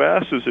the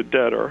U.S. as a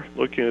debtor,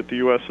 looking at the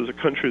U.S. as a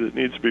country that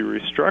needs to be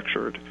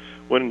restructured,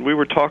 when we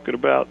were talking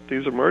about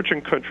these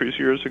emerging countries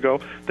years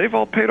ago, they've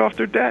all paid off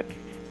their debt.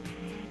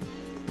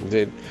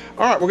 Indeed.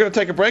 All right, we're going to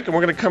take a break, and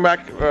we're going to come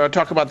back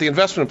talk about the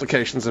investment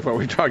implications of what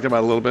we talked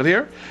about a little bit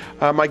here.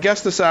 My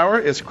guest this hour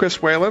is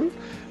Chris Whalen.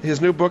 His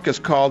new book is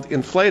called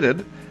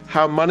Inflated,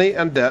 How Money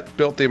and Debt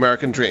Built the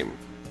American Dream.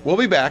 We'll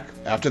be back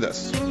after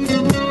this.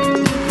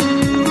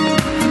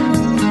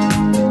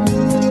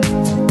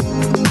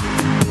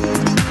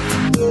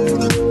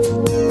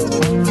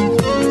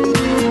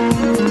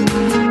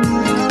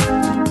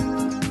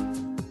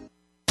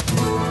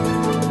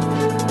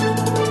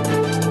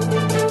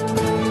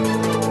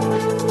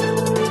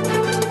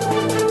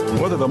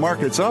 The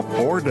market's up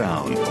or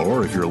down,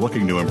 or if you're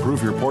looking to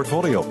improve your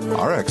portfolio,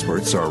 our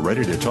experts are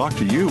ready to talk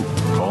to you.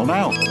 Call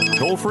now,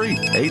 toll free,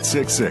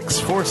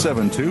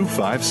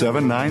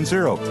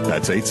 866-472-5790.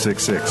 That's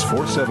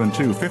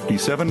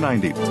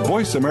 866-472-5790.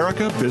 Voice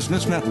America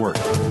Business Network.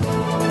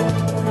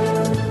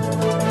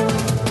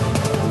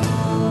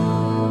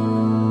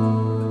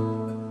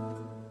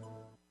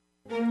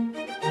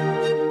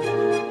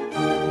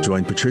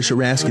 Join Patricia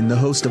Raskin, the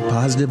host of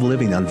Positive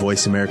Living on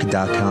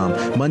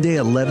VoiceAmerica.com, Monday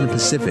at 11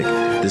 Pacific.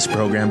 This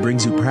program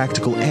brings you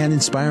practical and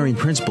inspiring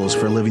principles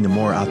for living a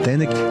more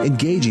authentic,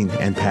 engaging,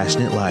 and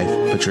passionate life.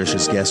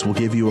 Patricia's guests will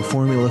give you a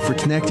formula for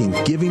connecting,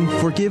 giving,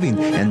 forgiving,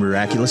 and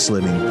miraculous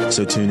living.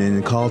 So tune in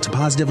and call to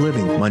Positive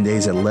Living,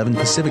 Mondays at 11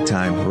 Pacific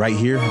Time, right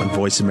here on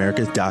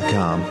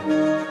VoiceAmerica.com.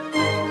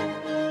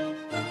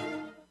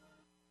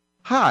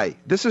 Hi,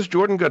 this is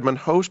Jordan Goodman,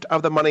 host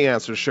of The Money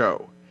Answer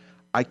Show.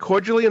 I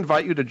cordially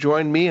invite you to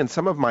join me and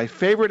some of my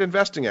favorite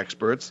investing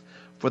experts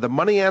for the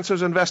Money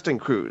Answers Investing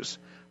Cruise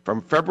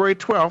from February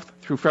 12th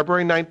through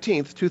February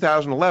 19th,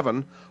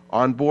 2011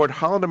 on board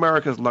Holland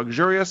America's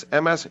luxurious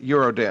MS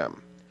Eurodam.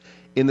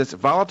 In this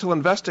volatile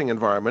investing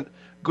environment,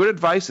 good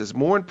advice is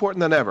more important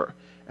than ever,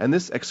 and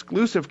this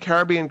exclusive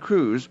Caribbean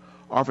cruise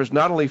offers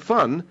not only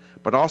fun,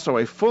 but also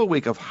a full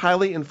week of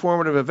highly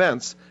informative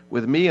events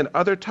with me and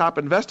other top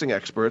investing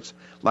experts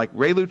like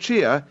Ray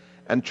Lucia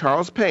and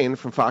Charles Payne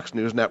from Fox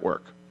News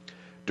Network.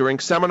 During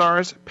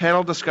seminars,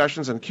 panel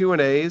discussions, and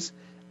Q&As,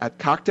 at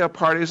cocktail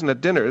parties and at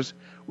dinners,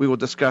 we will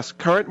discuss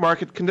current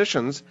market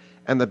conditions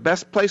and the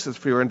best places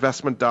for your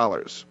investment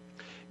dollars.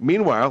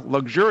 Meanwhile,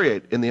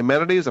 luxuriate in the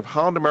amenities of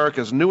Holland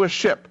America's newest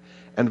ship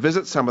and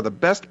visit some of the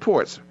best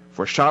ports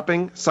for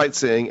shopping,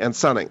 sightseeing, and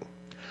sunning.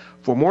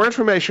 For more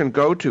information,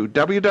 go to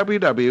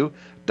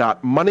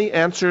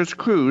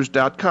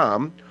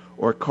www.moneyanswerscruise.com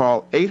or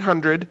call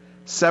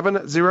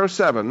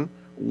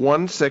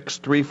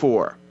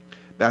 800-707-1634.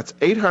 That's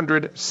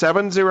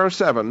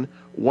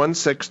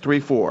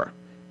 800-707-1634.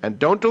 And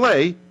don't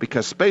delay,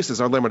 because spaces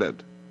are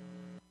limited.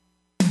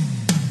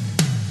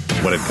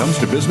 When it comes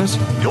to business,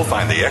 you'll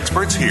find the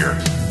experts here.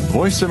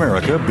 Voice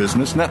America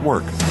Business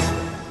Network.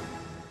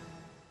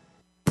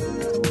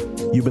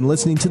 You've been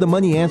listening to the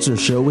Money Answer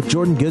Show with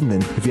Jordan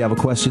Goodman. If you have a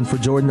question for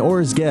Jordan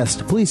or his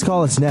guest, please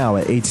call us now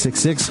at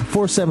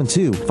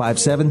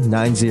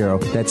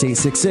 866-472-5790. That's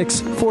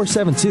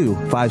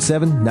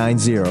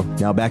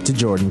 866-472-5790. Now back to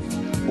Jordan.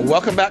 Well,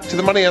 welcome back to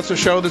the Money Answer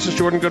Show. This is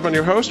Jordan Goodman,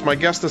 your host. My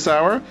guest this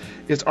hour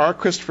is R.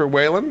 Christopher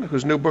Whalen,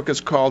 whose new book is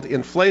called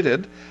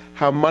Inflated,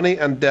 How Money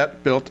and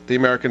Debt Built the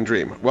American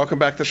Dream. Welcome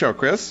back to the show,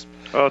 Chris.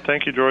 Oh,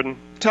 thank you, Jordan.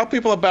 Tell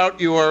people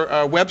about your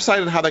website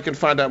and how they can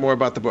find out more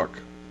about the book.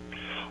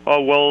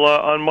 Oh, well,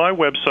 on my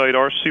website,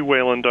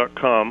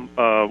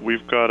 rcwhalen.com,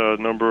 we've got a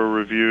number of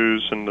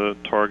reviews and the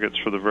targets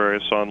for the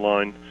various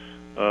online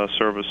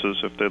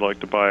services if they'd like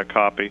to buy a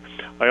copy.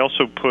 I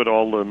also put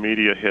all the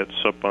media hits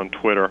up on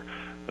Twitter,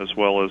 as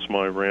well as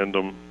my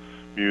random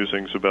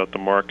musings about the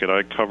market.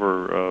 I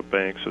cover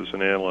banks as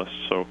an analyst,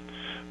 so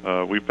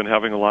we've been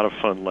having a lot of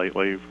fun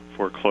lately,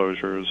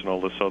 foreclosures and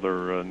all this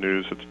other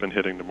news that's been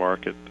hitting the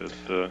market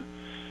that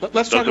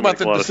Let's talk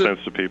about a lot of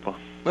sense to people.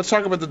 Let's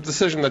talk about the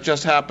decision that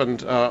just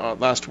happened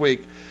last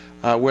week,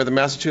 where the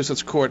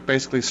Massachusetts court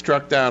basically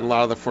struck down a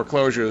lot of the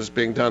foreclosures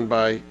being done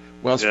by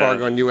Wells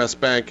Fargo and U.S.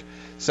 Bank,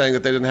 saying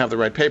that they didn't have the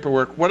right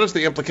paperwork. What is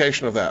the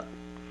implication of that?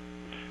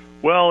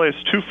 Well,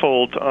 it's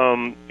twofold.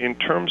 In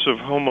terms of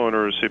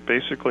homeowners, it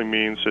basically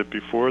means that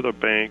before the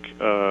bank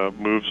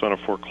moves on a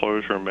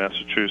foreclosure in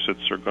Massachusetts,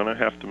 they're going to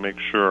have to make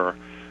sure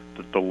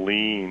that the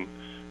lien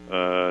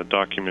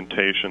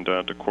documentation down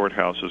at the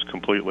courthouse is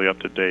completely up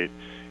to date.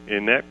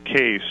 In that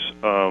case,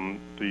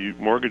 the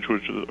mortgage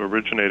was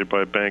originated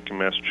by a bank in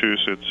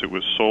Massachusetts. It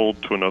was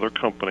sold to another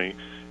company.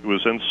 It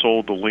was then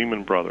sold to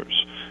Lehman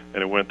Brothers,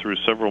 and it went through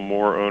several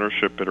more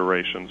ownership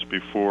iterations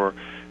before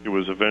it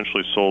was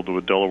eventually sold to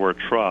a Delaware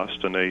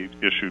trust, and they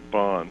issued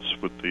bonds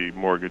with the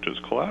mortgage as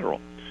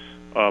collateral.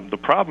 The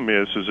problem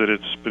is that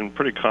it's been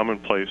pretty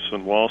commonplace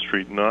on Wall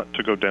Street not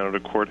to go down to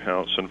the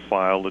courthouse and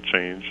file the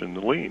change in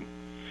the lien.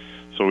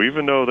 So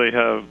even though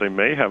they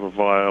may have a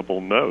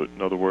viable note,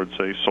 in other words,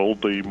 they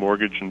sold the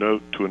mortgage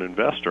note to an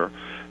investor,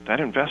 that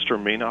investor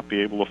may not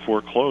be able to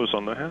foreclose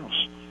on the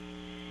house.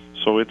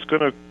 So it's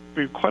going to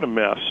be quite a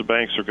mess. The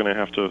banks are going to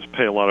have to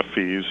pay a lot of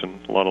fees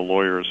and a lot of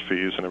lawyers'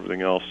 fees and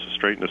everything else to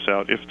straighten this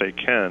out if they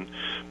can.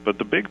 But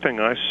the big thing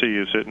I see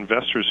is that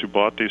investors who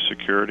bought these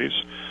securities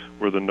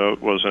where the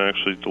note wasn't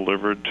actually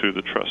delivered to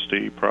the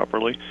trustee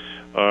properly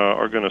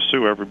are going to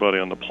sue everybody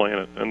on the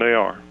planet, and they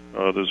are.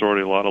 There's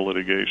already a lot of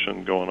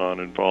litigation going on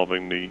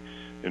involving the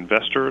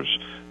investors,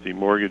 the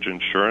mortgage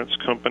insurance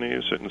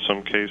companies that in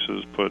some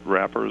cases put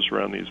wrappers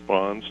around these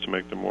bonds to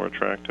make them more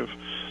attractive.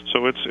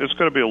 So it's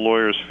going to be a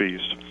lawyer's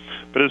feast.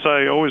 But as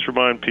I always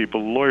remind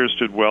people, lawyers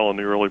did well in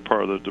the early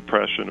part of the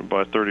Depression, and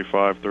by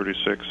 35,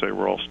 36, they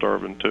were all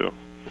starving too.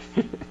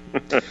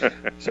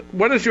 So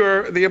what is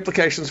the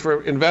implications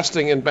for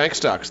investing in bank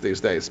stocks these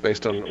days,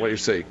 based on what you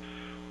see?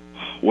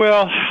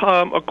 Well,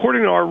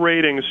 according to our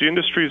ratings, the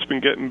industry has been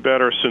getting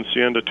better since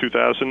the end of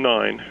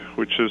 2009,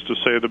 which is to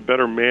say the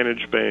better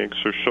managed banks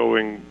are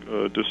showing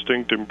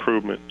distinct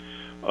improvement.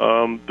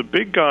 The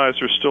big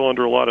guys are still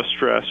under a lot of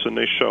stress, and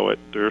they show it.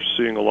 They're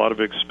seeing a lot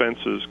of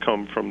expenses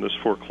come from this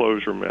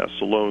foreclosure mess,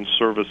 the loan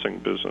servicing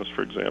business,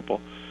 for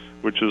example,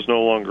 which is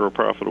no longer a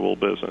profitable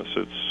business.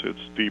 It's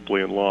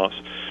deeply in loss.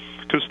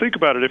 Because think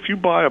about it, if you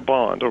buy a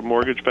bond or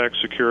mortgage-backed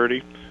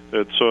security,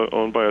 It's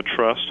owned by a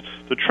trust.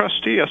 The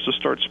trustee has to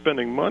start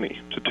spending money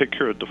to take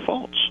care of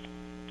defaults.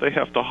 They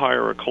have to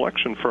hire a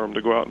collection firm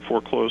to go out and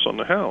foreclose on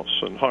the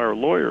house and hire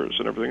lawyers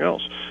and everything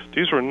else.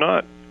 These were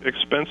not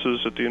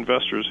expenses that the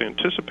investors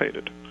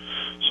anticipated.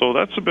 So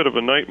that's a bit of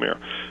a nightmare.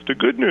 The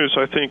good news,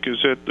 I think, is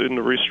that in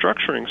the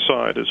restructuring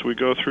side, as we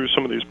go through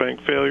some of these bank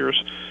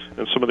failures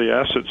and some of the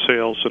asset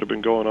sales that have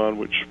been going on,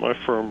 which my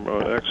firm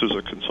acts as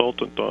a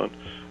consultant on,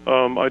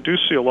 I do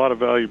see a lot of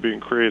value being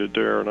created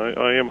there, and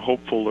I am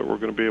hopeful that we're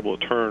going to be able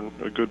to turn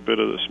a good bit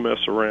of this mess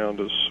around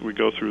as we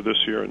go through this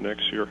year and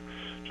next year,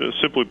 just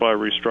simply by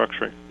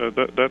restructuring.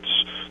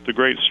 That's the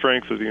great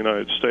strength of the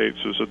United States,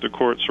 is that the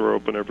courts are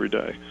open every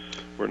day.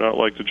 We're not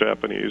like the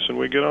Japanese, and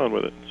we get on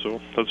with it.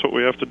 So that's what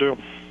we have to do.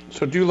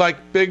 So do you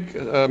like big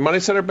money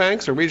center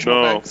banks or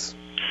regional banks?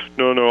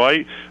 No.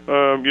 I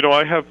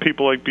have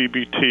people like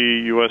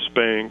BBT, U.S.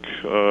 Bank,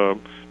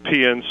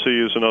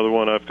 PNC is another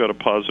one I've got a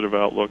positive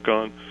outlook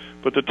on.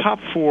 But the top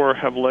four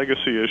have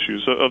legacy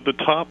issues. Of the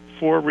top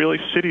four, really,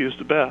 Citi is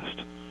the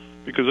best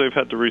because they've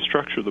had to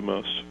restructure the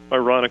most,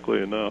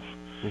 ironically enough.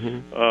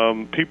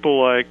 Mm-hmm.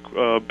 People like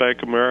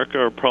Bank of America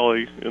are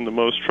probably in the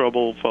most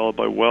trouble, followed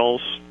by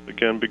Wells,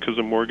 again, because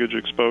of mortgage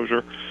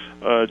exposure.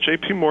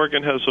 J.P.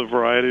 Morgan has a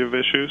variety of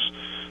issues.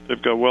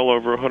 They've got well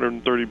over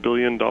 $130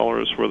 billion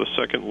worth of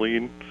second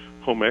lien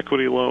home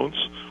equity loans.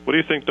 What do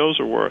you think those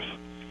are worth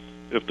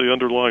if the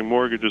underlying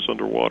mortgage is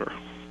underwater?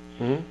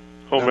 Mm-hmm.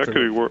 Home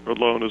equity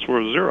loan is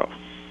worth zero.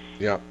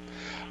 Yeah.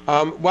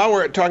 While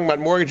we're talking about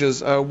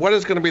mortgages, what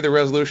is going to be the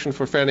resolution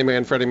for Fannie Mae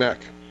and Freddie Mac?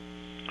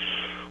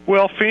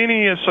 Well,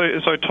 Fannie, as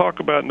I talk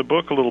about in the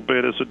book a little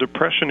bit, is a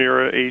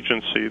Depression-era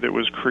agency that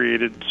was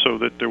created so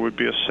that there would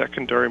be a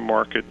secondary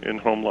market in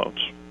home loans.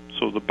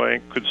 So the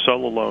bank could sell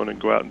a loan and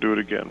go out and do it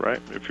again,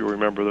 right? If you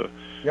remember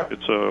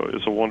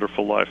it's a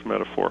wonderful life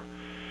metaphor.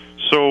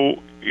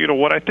 So,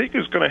 what I think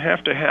is going to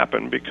have to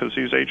happen, because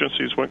these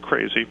agencies went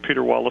crazy.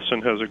 Peter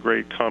Wallison has a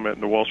great comment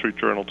in the Wall Street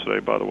Journal today,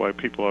 by the way,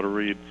 people ought to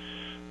read,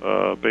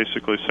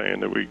 basically saying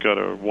that we got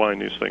to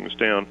wind these things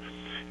down.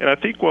 And I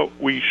think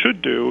what we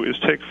should do is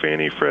take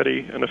Fannie,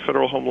 Freddie, and the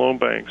Federal Home Loan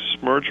Banks,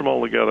 merge them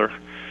all together,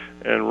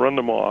 and run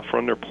them off,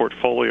 run their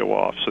portfolio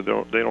off, so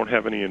they don't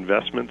have any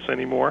investments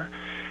anymore.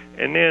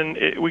 And then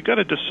we got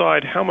to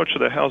decide how much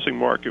of the housing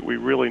market we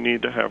really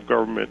need to have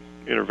government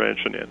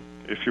intervention in.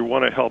 If you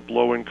want to help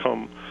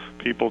low-income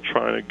people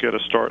trying to get a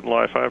start in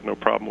life, I have no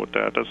problem with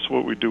that. That's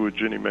what we do with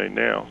Ginnie Mae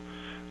now.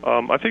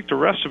 I think the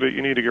rest of it,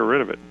 you need to get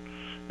rid of it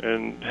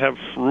and have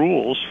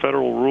rules,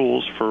 federal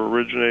rules for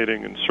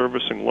originating and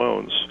servicing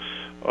loans.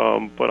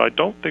 But I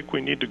don't think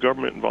we need the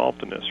government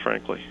involved in this,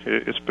 frankly.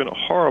 It's been a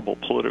horrible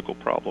political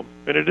problem,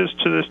 and it is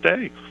to this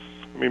day.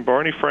 I mean,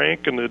 Barney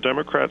Frank and the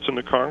Democrats in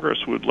the Congress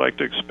would like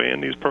to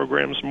expand these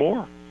programs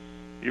more,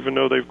 even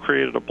though they've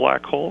created a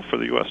black hole for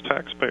the U.S.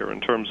 taxpayer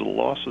in terms of the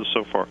losses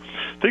so far.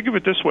 Think of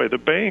it this way. The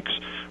banks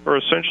are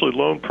essentially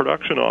loan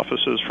production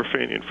offices for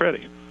Fannie and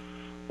Freddie.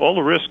 All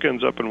the risk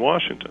ends up in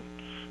Washington.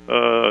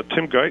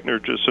 Tim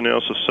Geithner just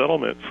announced a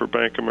settlement for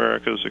Bank of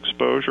America's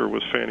exposure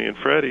with Fannie and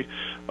Freddie,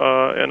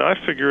 and I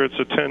figure it's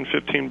a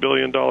 $10-15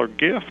 billion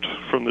gift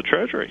from the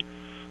Treasury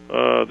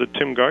that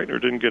Tim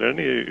Geithner didn't get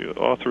any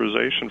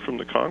authorization from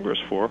the Congress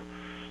for.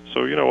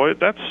 So,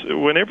 that's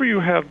whenever you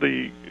have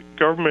the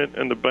government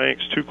and the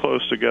banks too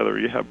close together,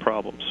 you have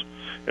problems.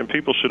 And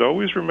people should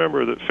always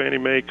remember that Fannie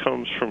Mae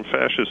comes from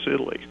fascist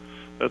Italy.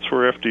 That's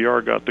where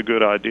FDR got the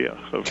good idea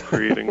of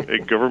creating a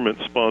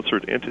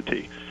government-sponsored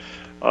entity.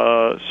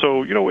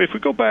 So, if we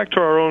go back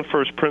to our own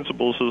first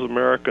principles as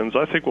Americans,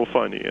 I think we'll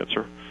find the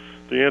answer.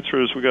 The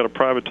answer is we got to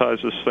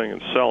privatize this thing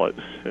and sell it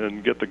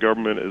and get the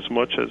government as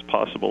much as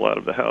possible out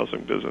of the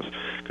housing business.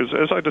 Because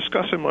as I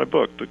discuss in my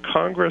book, the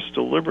Congress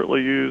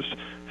deliberately used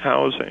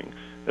housing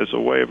as a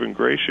way of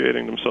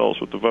ingratiating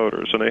themselves with the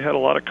voters. And they had a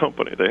lot of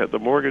company. They had the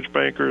mortgage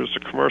bankers, the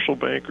commercial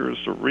bankers,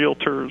 the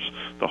realtors,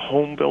 the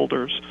home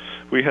builders.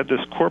 We had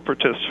this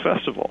corporatist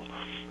festival,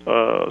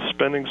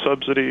 spending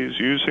subsidies,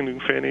 using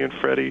Fannie and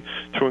Freddie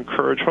to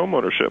encourage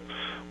homeownership.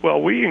 Well,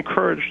 we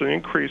encouraged an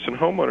increase in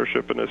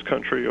homeownership in this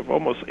country of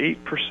almost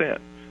 8%.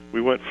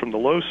 We went from the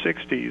low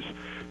 60s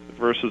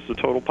versus the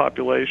total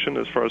population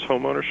as far as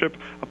homeownership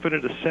up into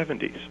the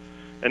 70s.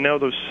 And now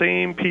those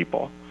same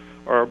people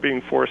are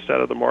being forced out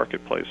of the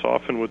marketplace,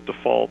 often with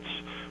defaults,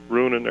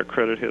 ruining their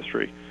credit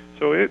history.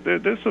 So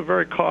this is a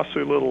very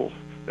costly little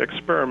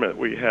experiment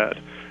we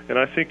had. And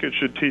I think it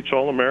should teach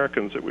all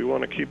Americans that we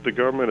want to keep the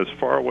government as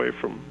far away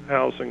from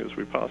housing as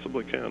we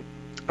possibly can.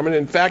 I mean,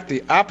 in fact,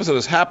 the opposite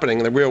is happening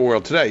in the real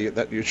world today,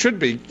 that you should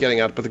be getting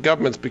out, but the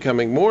government's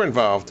becoming more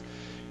involved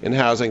in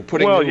housing,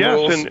 putting new rules.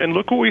 Well, yes, and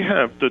look what we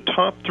have. The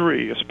top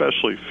three,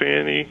 especially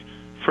Fannie,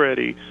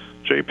 Freddie,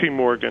 J.P.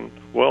 Morgan,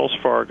 Wells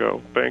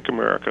Fargo, Bank of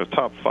America,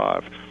 top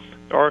five,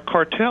 are a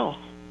cartel.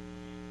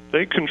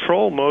 They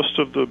control most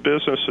of the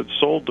business that's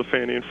sold to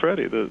Fannie and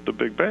Freddie, the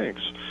big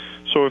banks.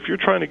 So if you're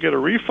trying to get a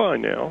refi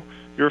now,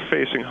 you're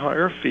facing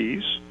higher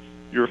fees.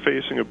 You're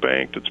facing a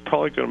bank that's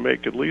probably going to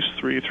make at least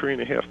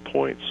 3.5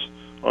 points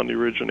on the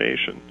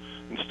origination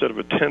instead of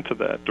a tenth of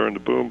that during the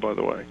boom, by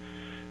the way.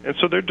 And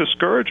so they're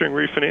discouraging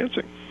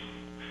refinancing.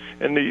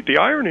 And the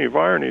irony of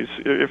ironies,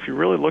 if you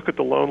really look at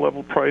the loan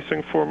level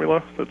pricing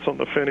formula that's on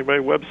the Fannie Mae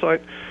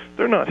website,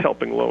 they're not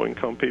helping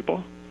low-income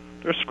people.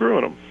 They're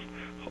screwing them.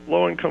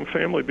 Low-income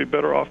family would be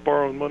better off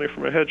borrowing money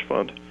from a hedge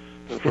fund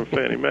than from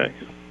Fannie Mae.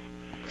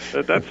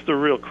 That's the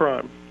real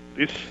crime.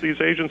 These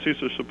agencies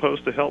are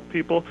supposed to help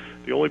people.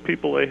 The only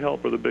people they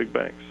help are the big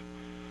banks.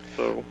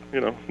 So,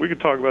 we could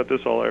talk about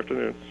this all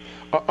afternoon.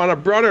 On a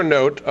broader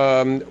note,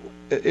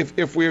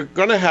 if we're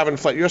going to have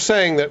inflation, you're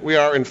saying that we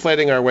are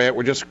inflating our way out.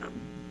 We're just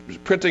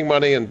printing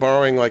money and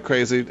borrowing like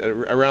crazy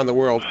around the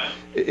world.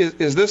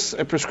 Is this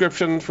a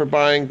prescription for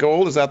buying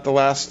gold? Is that the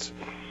last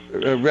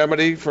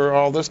remedy for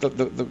all this,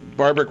 the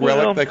barbaric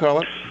relic, they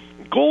call it?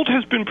 Gold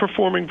has been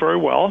performing very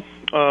well.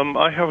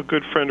 I have a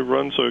good friend who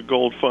runs a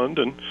gold fund,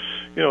 and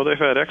they've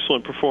had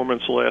excellent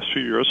performance the last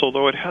few years,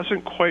 although it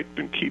hasn't quite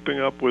been keeping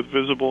up with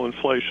visible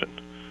inflation.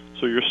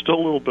 So you're still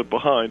a little bit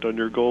behind on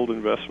your gold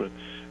investment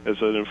as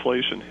an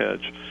inflation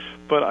hedge.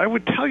 But I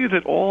would tell you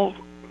that all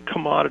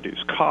commodities,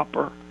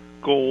 copper,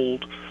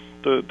 gold,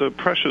 the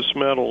precious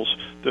metals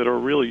that are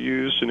really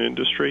used in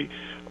industry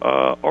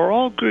are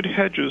all good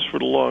hedges for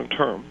the long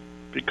term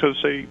because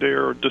they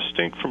are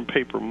distinct from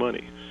paper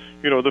money.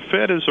 The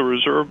Fed is a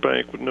reserve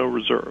bank with no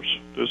reserves.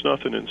 There's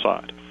nothing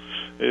inside.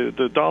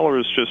 The dollar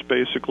is just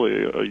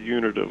basically a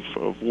unit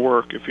of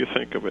work, if you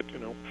think of it,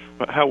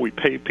 how we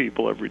pay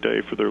people every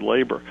day for their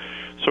labor.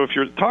 So if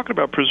you're talking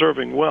about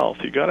preserving wealth,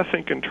 you got to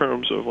think in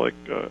terms of, like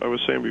I was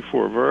saying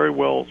before, very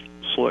well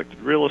selected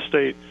real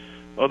estate,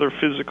 other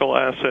physical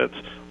assets,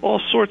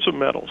 all sorts of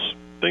metals,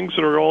 things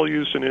that are all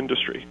used in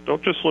industry.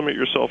 Don't just limit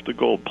yourself to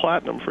gold.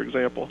 Platinum, for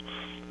example,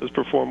 has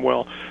performed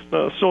well.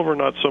 Silver,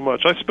 not so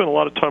much. I spent a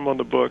lot of time on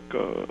the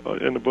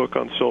book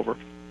on silver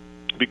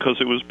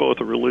because it was both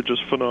a religious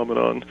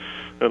phenomenon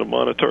and a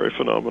monetary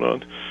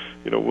phenomenon.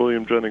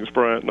 William Jennings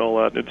Bryan and all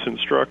that. And it's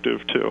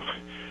instructive too,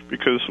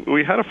 because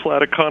we had a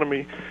flat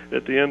economy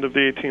at the end of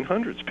the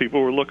 1800s.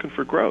 People were looking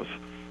for growth,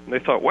 and they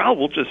thought, well,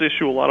 we'll just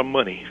issue a lot of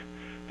money.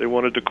 They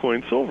wanted to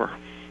coin silver,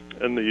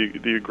 and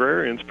the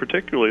agrarians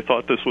particularly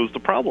thought this was the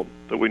problem,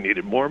 that we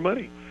needed more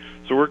money.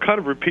 So we're kind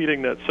of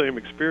repeating that same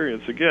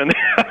experience again.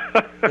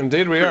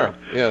 Indeed we are,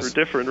 yes. For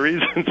different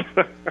reasons.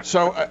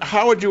 So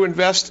how would you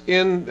invest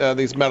in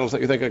these metals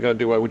that you think are going to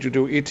do well? Would you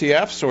do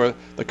ETFs or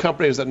the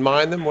companies that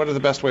mine them? What are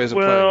the best ways of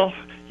playing? Well,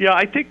 yeah,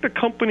 I think the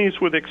companies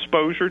with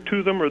exposure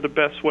to them are the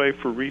best way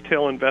for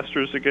retail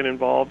investors to get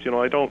involved.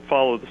 I don't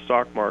follow the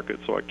stock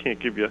market, so I can't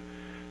give you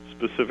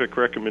specific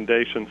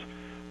recommendations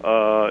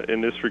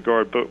in this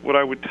regard. But what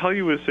I would tell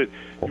you is that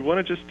you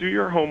want to just do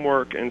your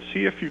homework and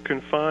see if you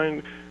can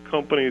find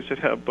companies that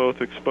have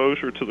both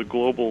exposure to the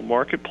global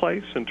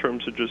marketplace in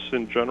terms of just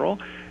in general,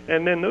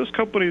 and then those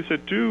companies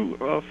that do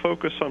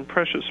focus on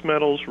precious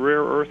metals,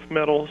 rare earth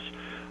metals,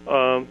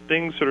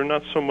 things that are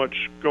not so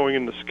much going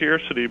into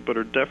scarcity but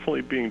are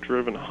definitely being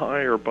driven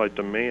higher by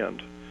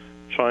demand.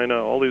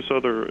 China, all these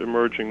other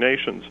emerging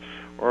nations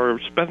are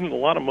spending a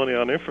lot of money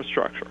on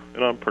infrastructure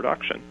and on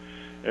production,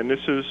 and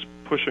this is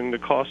pushing the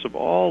cost of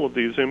all of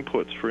these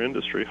inputs for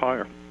industry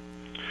higher.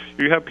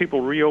 You have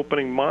people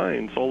reopening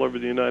mines all over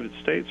the United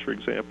States, for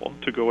example,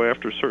 to go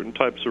after certain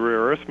types of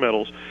rare earth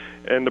metals,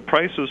 and the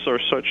prices are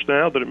such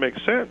now that it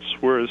makes sense,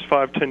 whereas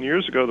 5-10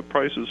 years ago the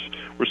prices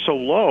were so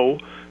low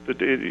that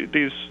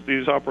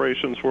these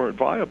operations weren't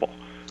viable.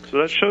 So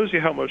that shows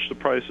you how much the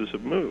prices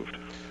have moved.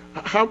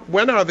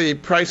 When are the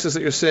prices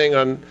that you're seeing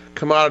on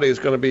commodities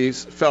going to be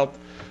felt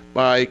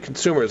by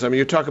consumers? I mean,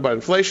 you talk about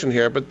inflation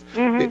here, but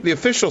the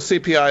official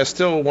CPI is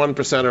still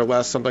 1% or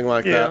less, something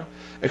like that,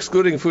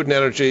 excluding food and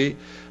energy.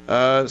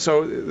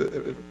 So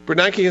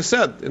Bernanke has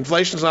said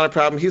inflation's not a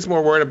problem. He's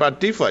more worried about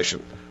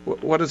deflation.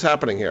 What is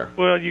happening here?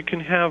 Well, you can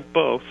have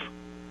both.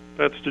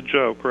 That's the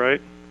joke,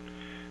 right?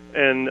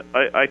 And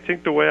I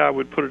think the way I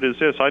would put it is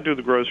this. I do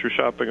the grocery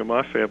shopping in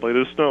my family.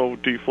 There's no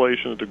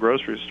deflation at the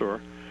grocery store.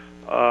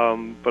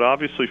 But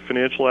obviously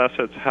financial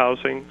assets,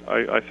 housing,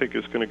 I think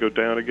is going to go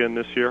down again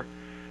this year.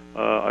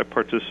 I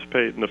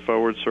participate in the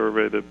forward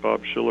survey that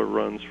Bob Schiller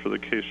runs for the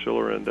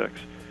Case-Shiller Index.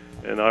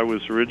 And I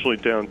was originally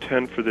down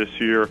 10 for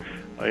this year.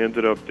 I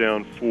ended up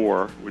down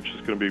 4, which is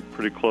going to be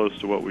pretty close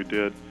to what we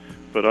did.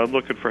 But I'm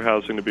looking for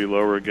housing to be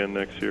lower again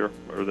next year,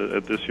 or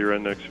this year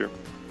and next year.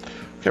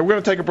 Okay, we're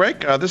going to take a break.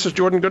 This is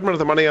Jordan Goodman of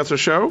the Money Answer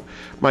Show.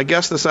 My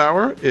guest this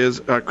hour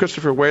is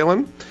Christopher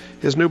Whalen.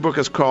 His new book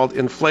is called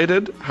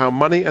Inflated, How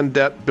Money and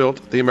Debt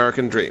Built the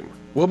American Dream.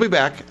 We'll be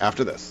back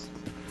after this.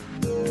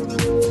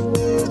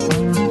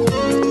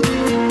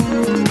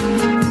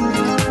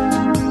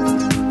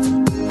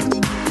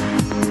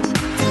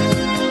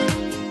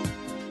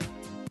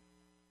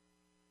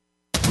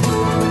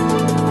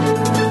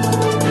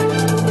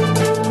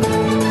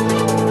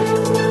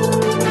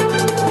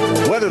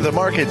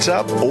 Markets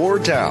up or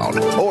down,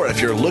 or if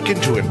you're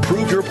looking to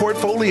improve your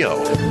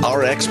portfolio,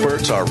 our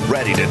experts are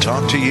ready to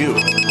talk to you.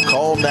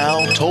 Call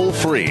now toll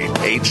free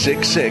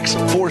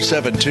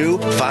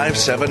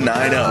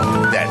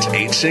 866-472-5790. That's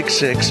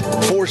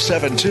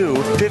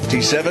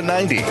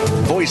 866-472-5790.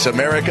 Voice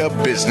America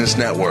Business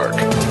Network.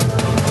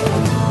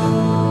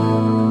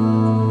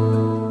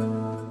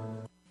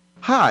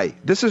 Hi,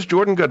 this is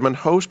Jordan Goodman,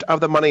 host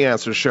of the Money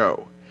Answers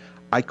Show.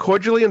 I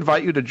cordially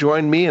invite you to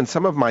join me and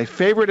some of my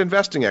favorite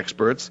investing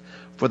experts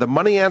for the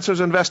Money Answers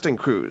Investing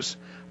Cruise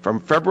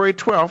from February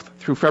 12th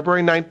through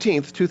February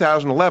 19th,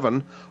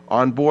 2011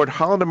 on board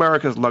Holland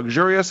America's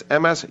luxurious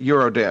MS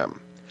Eurodam.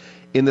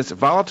 In this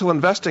volatile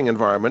investing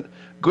environment,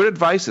 good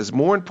advice is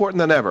more important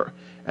than ever,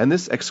 and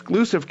this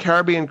exclusive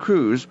Caribbean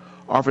cruise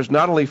offers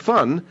not only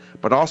fun,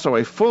 but also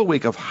a full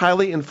week of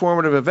highly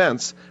informative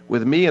events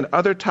with me and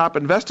other top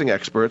investing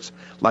experts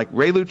like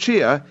Ray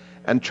Lucia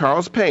and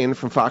Charles Payne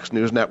from Fox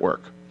News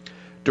Network.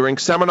 During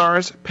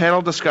seminars,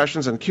 panel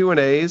discussions, and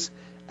Q&As,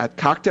 at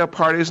cocktail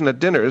parties and at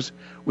dinners,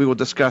 we will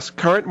discuss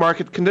current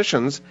market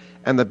conditions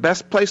and the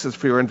best places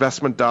for your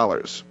investment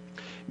dollars.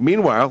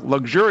 Meanwhile,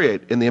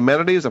 luxuriate in the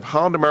amenities of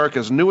Holland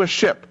America's newest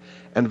ship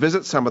and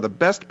visit some of the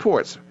best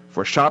ports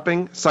for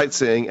shopping,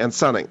 sightseeing, and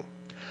sunning.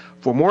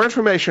 For more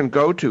information,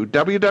 go to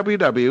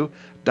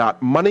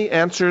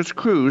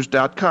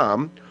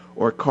www.moneyanswerscruise.com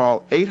or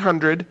call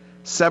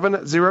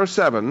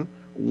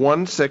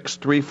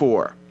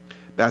 800-707-1634.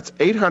 That's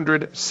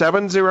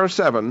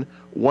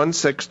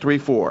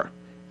 800-707-1634.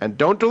 And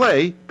don't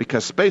delay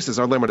because spaces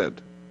are limited.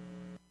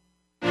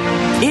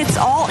 It's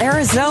all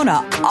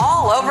Arizona,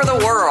 all over the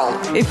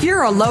world. If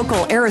you're a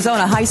local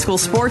Arizona high school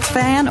sports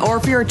fan, or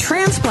if you're a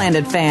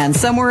transplanted fan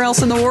somewhere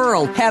else in the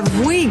world,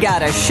 have we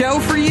got a show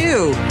for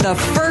you. The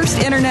first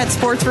internet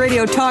sports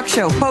radio talk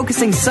show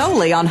focusing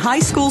solely on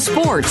high school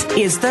sports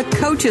is The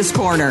Coach's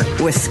Corner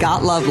with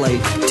Scott Lovely.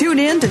 Tune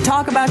in to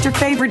talk about your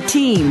favorite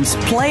teams,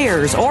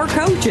 players, or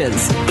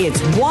coaches.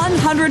 It's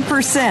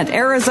 100%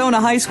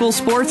 Arizona high school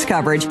sports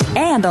coverage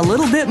and a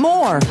little bit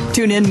more.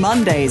 Tune in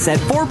Mondays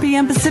at 4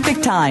 p.m.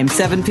 Pacific Time,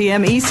 7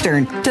 p.m.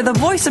 Eastern to the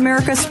Voice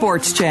America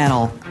Sports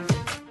Channel.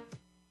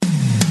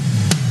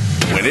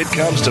 When it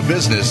comes to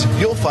business,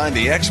 you'll find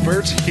the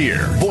experts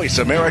here. Voice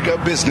America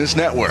Business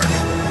Network.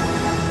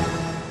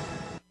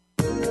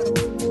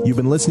 You've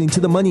been listening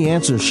to the Money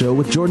Answers Show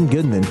with Jordan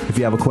Goodman. If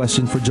you have a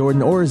question for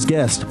Jordan or his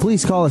guest,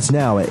 please call us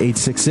now at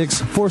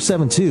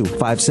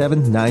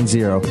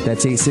 866-472-5790.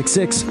 That's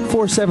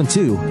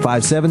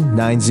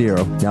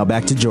 866-472-5790. Now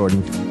back to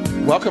Jordan.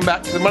 Welcome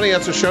back to the Money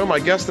Answer Show. My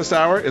guest this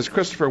hour is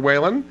Christopher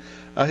Whalen.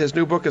 His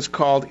new book is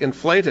called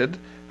Inflated,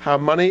 How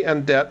Money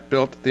and Debt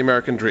Built the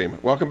American Dream.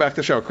 Welcome back to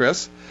the show,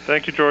 Chris.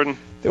 Thank you, Jordan.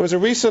 There was a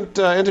recent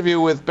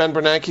interview with Ben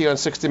Bernanke on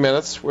 60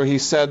 Minutes where he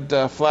said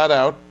flat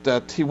out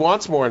that he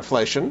wants more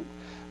inflation,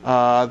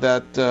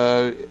 that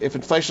if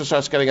inflation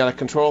starts getting out of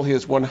control, he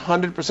is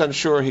 100%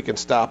 sure he can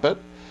stop it.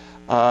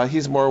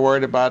 He's more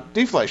worried about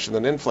deflation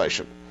than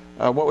inflation.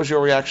 What was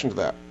your reaction to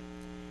that?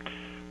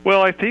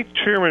 Well, I think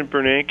Chairman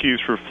Bernanke is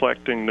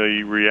reflecting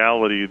the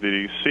reality that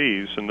he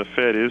sees, and the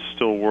Fed is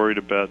still worried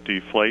about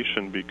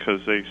deflation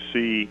because they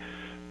see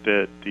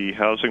that the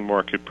housing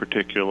market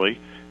particularly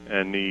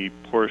and the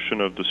portion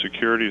of the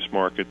securities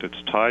market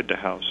that's tied to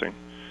housing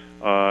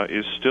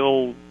is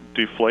still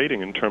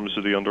deflating in terms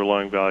of the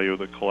underlying value of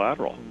the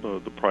collateral, the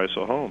price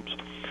of homes.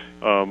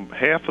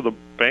 Half of the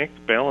bank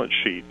balance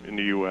sheet in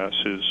the U.S.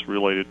 is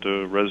related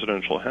to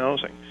residential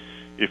housing.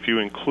 If you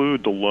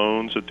include the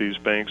loans that these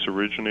banks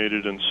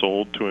originated and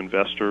sold to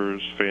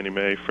investors, Fannie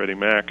Mae, Freddie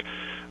Mac,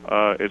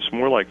 it's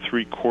more like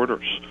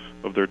 3/4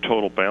 of their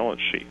total balance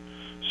sheet.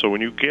 So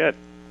when you get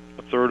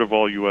a third of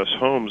all U.S.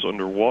 homes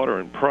underwater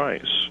in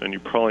price, and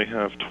you probably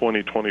have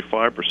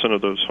 20-25%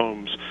 of those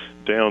homes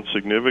down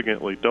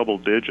significantly, double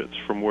digits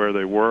from where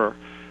they were,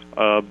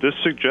 this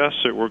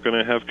suggests that we're going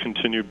to have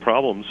continued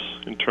problems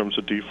in terms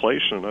of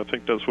deflation, and I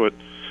think that's what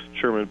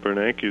Chairman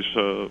Bernanke is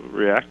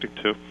reacting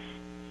to.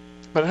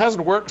 But it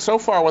hasn't worked so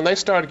far. When they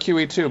started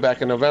QE2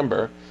 back in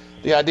November,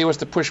 the idea was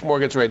to push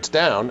mortgage rates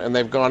down, and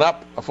they've gone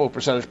up a full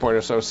percentage point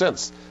or so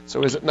since.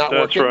 So is it not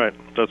working?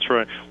 That's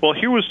right. Well,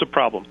 here was the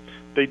problem.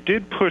 They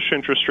did push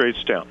interest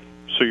rates down.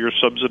 So you're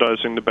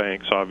subsidizing the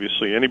banks,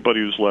 obviously.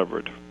 Anybody who's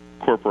levered,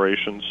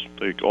 corporations,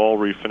 they all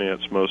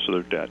refinance most of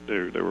their debt.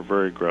 They were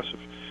very aggressive.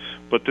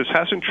 But this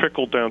hasn't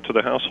trickled down to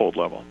the household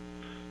level.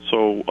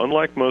 So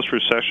unlike most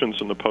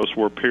recessions in the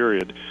post-war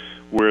period,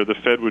 where the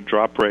Fed would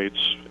drop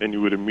rates and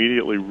you would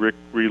immediately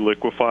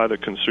reliquify the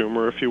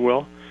consumer, if you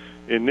will.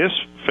 In this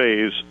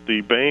phase, the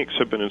banks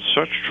have been in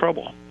such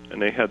trouble,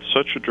 and they had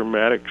such a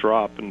dramatic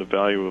drop in the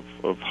value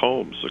of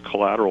homes, the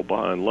collateral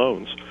behind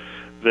loans,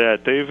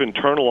 that they've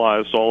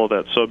internalized all of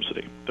that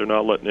subsidy. They're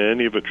not letting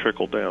any of it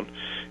trickle down.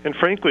 And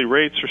frankly,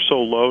 rates are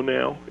so low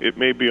now, it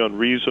may be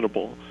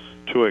unreasonable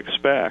to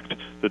expect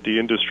that the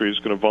industry is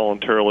going to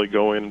voluntarily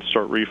go in and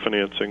start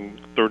refinancing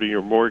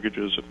 30-year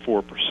mortgages at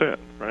 4%,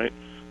 right?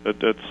 That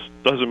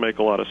doesn't make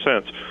a lot of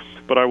sense.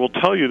 But I will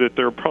tell you that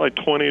there are probably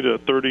 20 to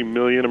 30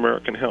 million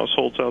American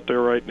households out there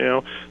right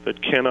now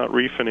that cannot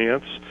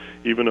refinance,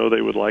 even though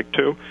they would like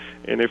to.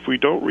 And if we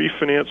don't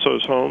refinance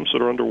those homes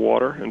that are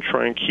underwater and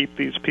try and keep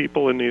these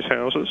people in these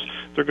houses,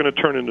 they're going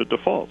to turn into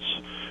defaults.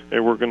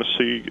 And we're going to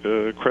see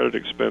credit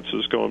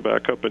expenses going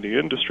back up in the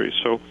industry.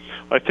 So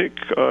I think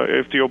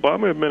if the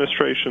Obama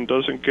administration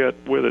doesn't get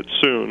with it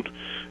soon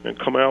and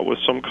come out with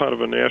some kind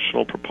of a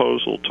national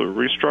proposal to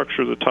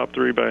restructure the top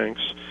three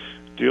banks,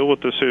 deal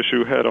with this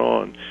issue head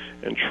on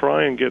and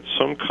try and get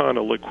some kind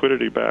of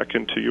liquidity back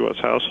into U.S.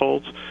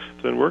 households,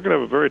 then we're going to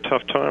have a very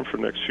tough time for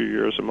the next few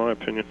years, in my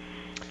opinion.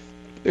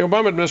 The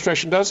Obama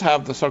administration does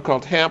have the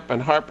so-called HAMP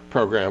and HARP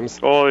programs.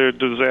 Oh, a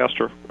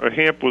disaster. A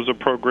HAMP was a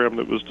program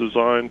that was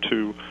designed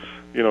to,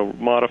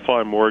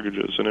 modify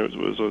mortgages, and it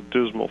was a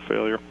dismal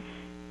failure.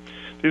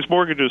 These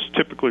mortgages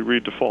typically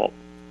redefault.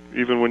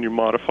 Even when you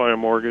modify a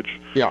mortgage,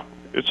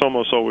 it's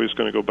almost always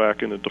going to go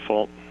back into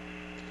default.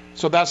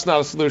 So that's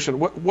not a solution.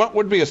 What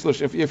would be a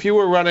solution? If you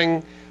were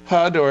running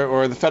HUD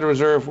or the Federal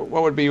Reserve,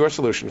 what would be your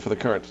solution for the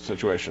current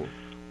situation?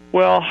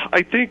 Well,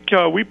 I think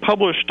we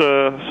published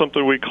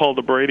something we called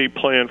the Brady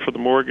Plan for the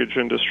mortgage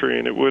industry,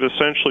 and it would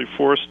essentially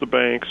force the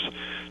banks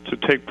to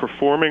take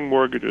performing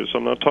mortgages.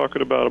 I'm not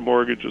talking about a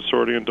mortgage that's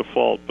already in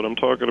default, but I'm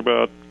talking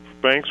about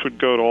banks would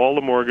go to all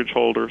the mortgage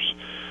holders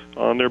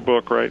on their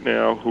book right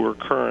now who are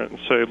current and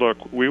say, look,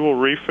 we will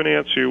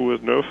refinance you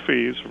with no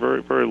fees,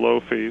 very, very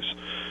low fees,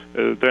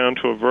 down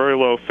to a very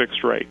low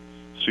fixed rate.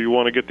 So you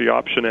want to get the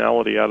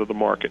optionality out of the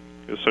market,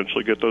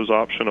 essentially get those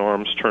option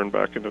arms turned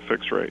back into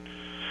fixed rate.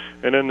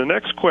 And then the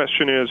next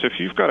question is, if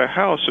you've got a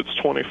house that's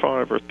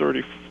 25 or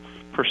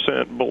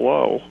 30%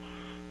 below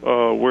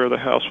where the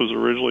house was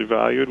originally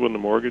valued when the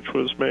mortgage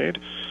was made,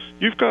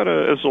 you've got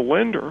to, as a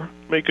lender,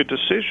 make a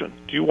decision.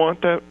 Do you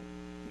want that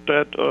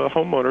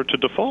homeowner to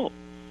default?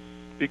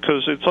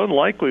 Because it's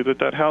unlikely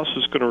that house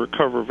is going to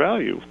recover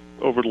value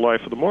over the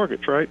life of the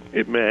mortgage, right?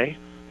 It may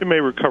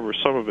recover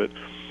some of it.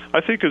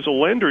 I think as a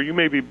lender, you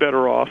may be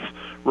better off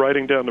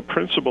writing down the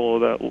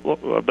principal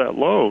of that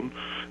loan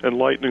and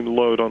lightening the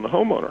load on the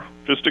homeowner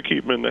just to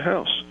keep them in the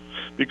house,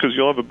 because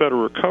you'll have a better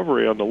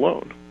recovery on the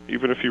loan,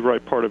 even if you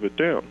write part of it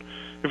down.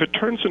 If it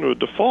turns into a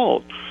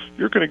default,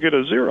 you're going to get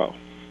a zero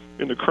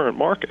in the current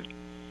market.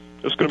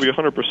 It's going to be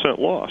 100%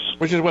 loss.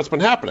 Which is what's been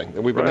happening,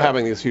 and we've been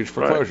having these huge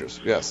foreclosures.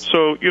 Right. Yes.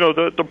 So,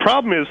 the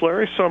problem is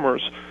Larry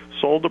Summers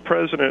sold the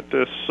president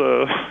this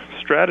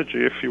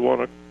strategy, if you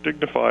want to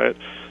dignify it,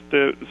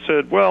 that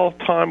said, well,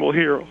 time will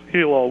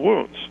heal all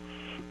wounds.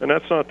 And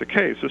that's not the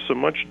case. It's a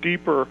much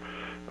deeper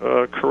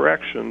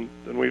correction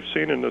than we've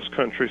seen in this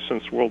country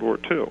since World War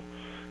II.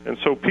 And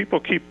so people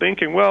keep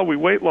thinking, well, we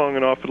wait long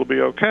enough, it'll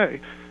be okay.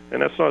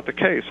 And that's not the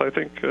case. I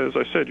think, as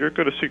I said, you're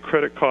going to see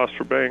credit costs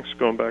for banks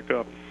going back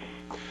up.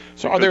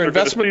 So are there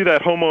investment? You're going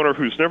to see that homeowner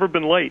who's never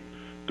been late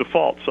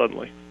default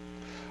suddenly.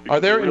 Are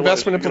there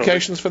investment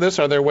implications for this?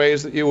 Are there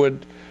ways that you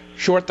would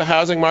short the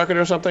housing market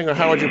or something, or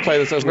how would you play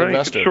this as an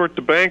investor? You could short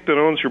the bank that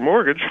owns your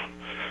mortgage.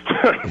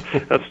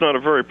 That's not a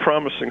very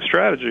promising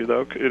strategy,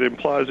 though. It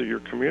implies that your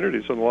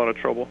community's in a lot of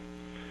trouble.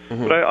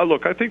 Mm-hmm.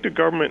 But I think the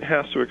government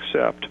has to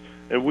accept,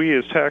 and we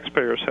as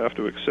taxpayers have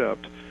to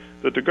accept,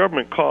 that the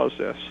government caused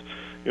this.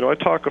 I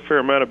talk a fair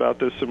amount about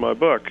this in my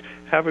book.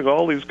 Having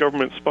all these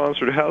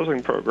government-sponsored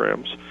housing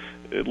programs,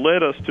 it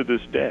led us to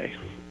this day.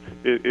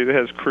 It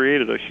has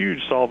created a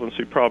huge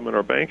solvency problem in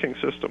our banking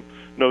system.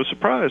 No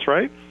surprise,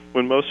 right?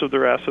 When most of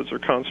their assets are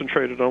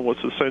concentrated on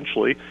what's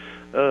essentially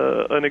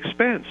an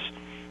expense.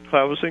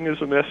 Housing is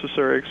a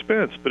necessary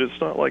expense, but it's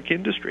not like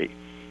industry.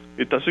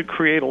 It doesn't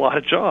create a lot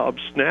of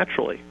jobs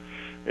naturally,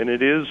 and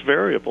it is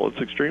variable.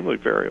 It's extremely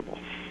variable.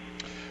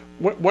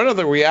 One of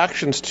the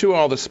reactions to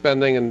all the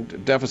spending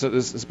and deficit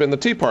has been the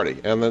Tea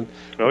Party, and the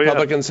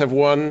Republicans have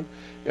won,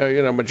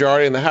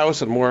 majority in the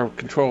House and more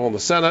control in the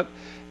Senate,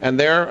 and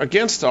they're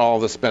against all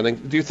the spending.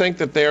 Do you think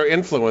that their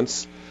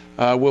influence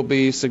will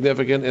be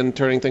significant in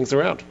turning things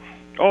around?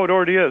 Oh, it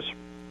already is.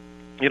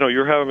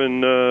 You're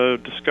having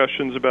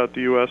discussions about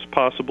the U.S.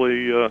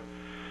 possibly,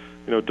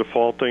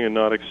 defaulting and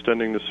not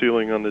extending the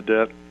ceiling on the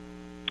debt.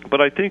 But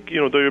I think,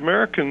 the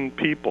American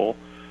people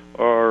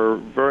are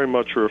very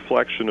much a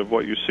reflection of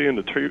what you see in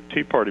the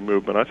Tea Party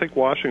movement. I think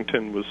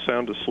Washington was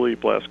sound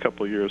asleep last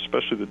couple of years,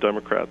 especially the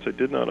Democrats. They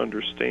did not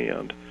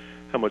understand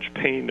how much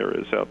pain there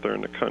is out there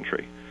in the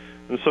country.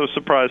 And so,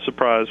 surprise,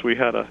 surprise, we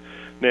had a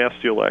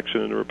nasty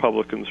election and the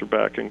Republicans are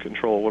back in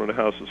control of one of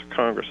the houses of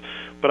Congress.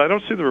 But I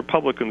don't see the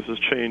Republicans as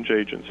change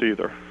agents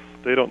either.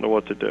 They don't know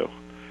what to do.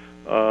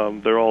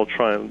 They're all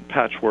trying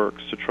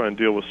patchworks to try and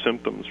deal with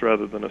symptoms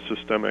rather than a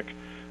systemic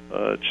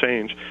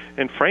change.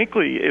 And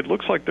frankly, it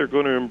looks like they're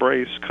going to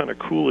embrace kind of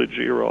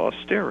Coolidge-era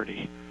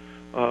austerity,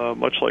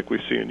 much like we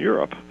see in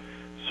Europe.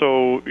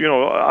 So,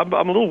 I'm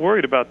a little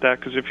worried about that,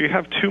 because if you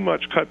have too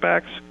much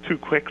cutbacks too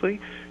quickly,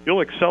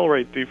 you'll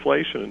accelerate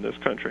deflation in this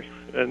country.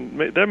 And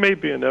that may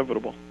be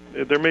inevitable.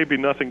 There may be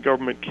nothing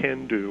government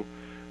can do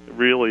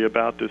really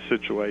about this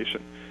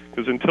situation.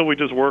 Because until we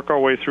just work our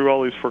way through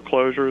all these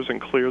foreclosures and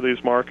clear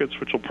these markets,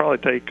 which will probably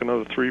take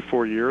another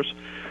 3-4 years,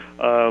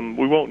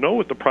 we won't know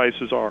what the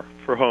prices are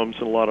for homes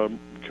in a lot of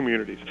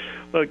communities.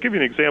 I'll give you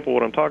an example of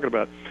what I'm talking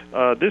about.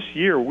 This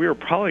year, we are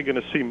probably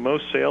going to see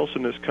most sales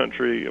in this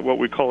country what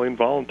we call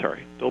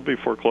involuntary. There'll be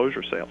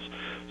foreclosure sales.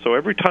 So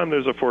every time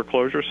there's a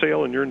foreclosure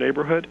sale in your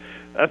neighborhood,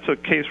 that's a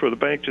case where the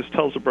bank just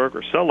tells the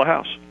broker, sell the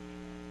house.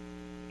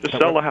 Just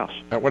sell the house.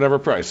 At whatever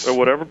price. At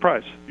whatever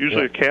price.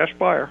 Usually a cash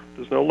buyer.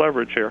 There's no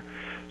leverage here.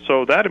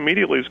 So that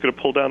immediately is going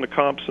to pull down the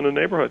comps in the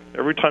neighborhood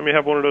every time you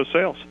have one of those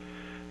sales.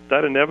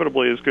 that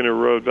inevitably is going to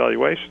erode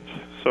valuations.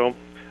 So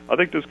I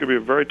think this is going to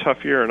be a very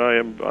tough year, and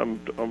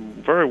I'm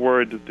very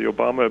worried that the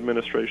Obama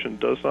administration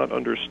does not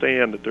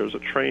understand that there's a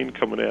train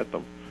coming at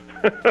them.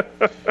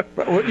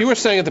 What you were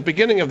saying at the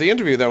beginning of the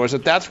interview, though, is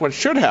that that's what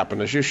should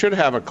happen, is you should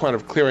have a kind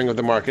of clearing of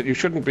the market. You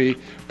shouldn't be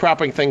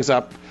propping things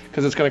up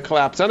because it's going to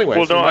collapse anyway.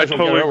 Well, so no, I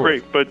totally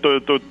agree. But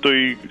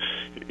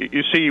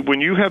you see, when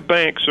you have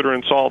banks that are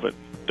insolvent,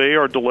 they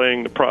are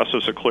delaying the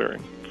process of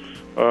clearing.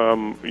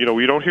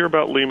 We don't hear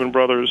about Lehman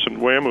Brothers and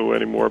WAMU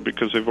anymore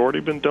because they've already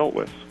been dealt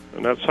with.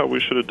 And that's how we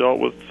should have dealt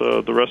with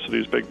the rest of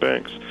these big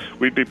banks.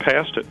 We'd be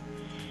past it.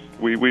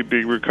 We'd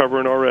be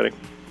recovering already.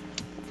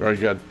 Very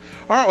good.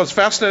 All right, well, it's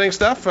fascinating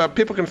stuff.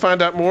 People can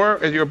find out more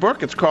in your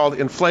book. It's called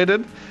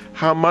Inflated,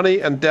 How Money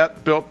and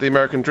Debt Built the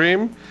American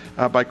Dream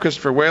by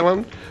Christopher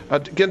Whalen.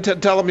 Again,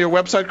 tell them your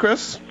website,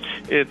 Chris.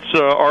 It's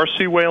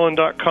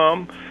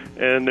rcwhalen.com,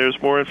 and there's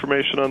more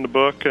information on the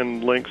book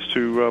and links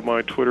to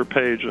my Twitter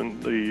page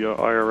and the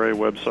IRA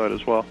website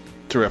as well.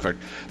 Terrific.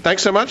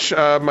 Thanks so much.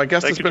 My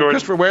guest has been Jordan.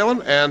 Christopher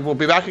Whalen, and we'll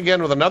be back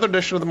again with another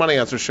edition of the Money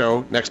Answer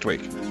Show next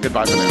week.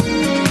 Goodbye for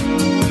now.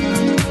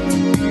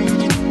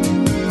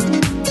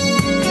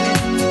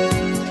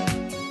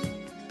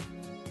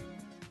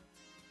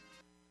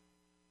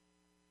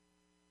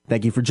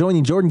 Thank you for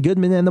joining Jordan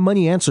Goodman and the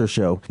Money Answer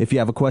Show. If you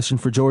have a question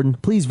for Jordan,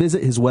 please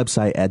visit his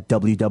website at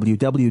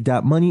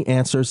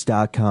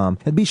www.moneyanswers.com.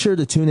 And be sure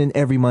to tune in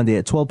every Monday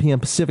at 12 p.m.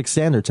 Pacific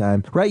Standard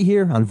Time right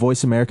here on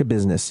Voice America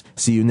Business.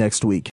 See you next week.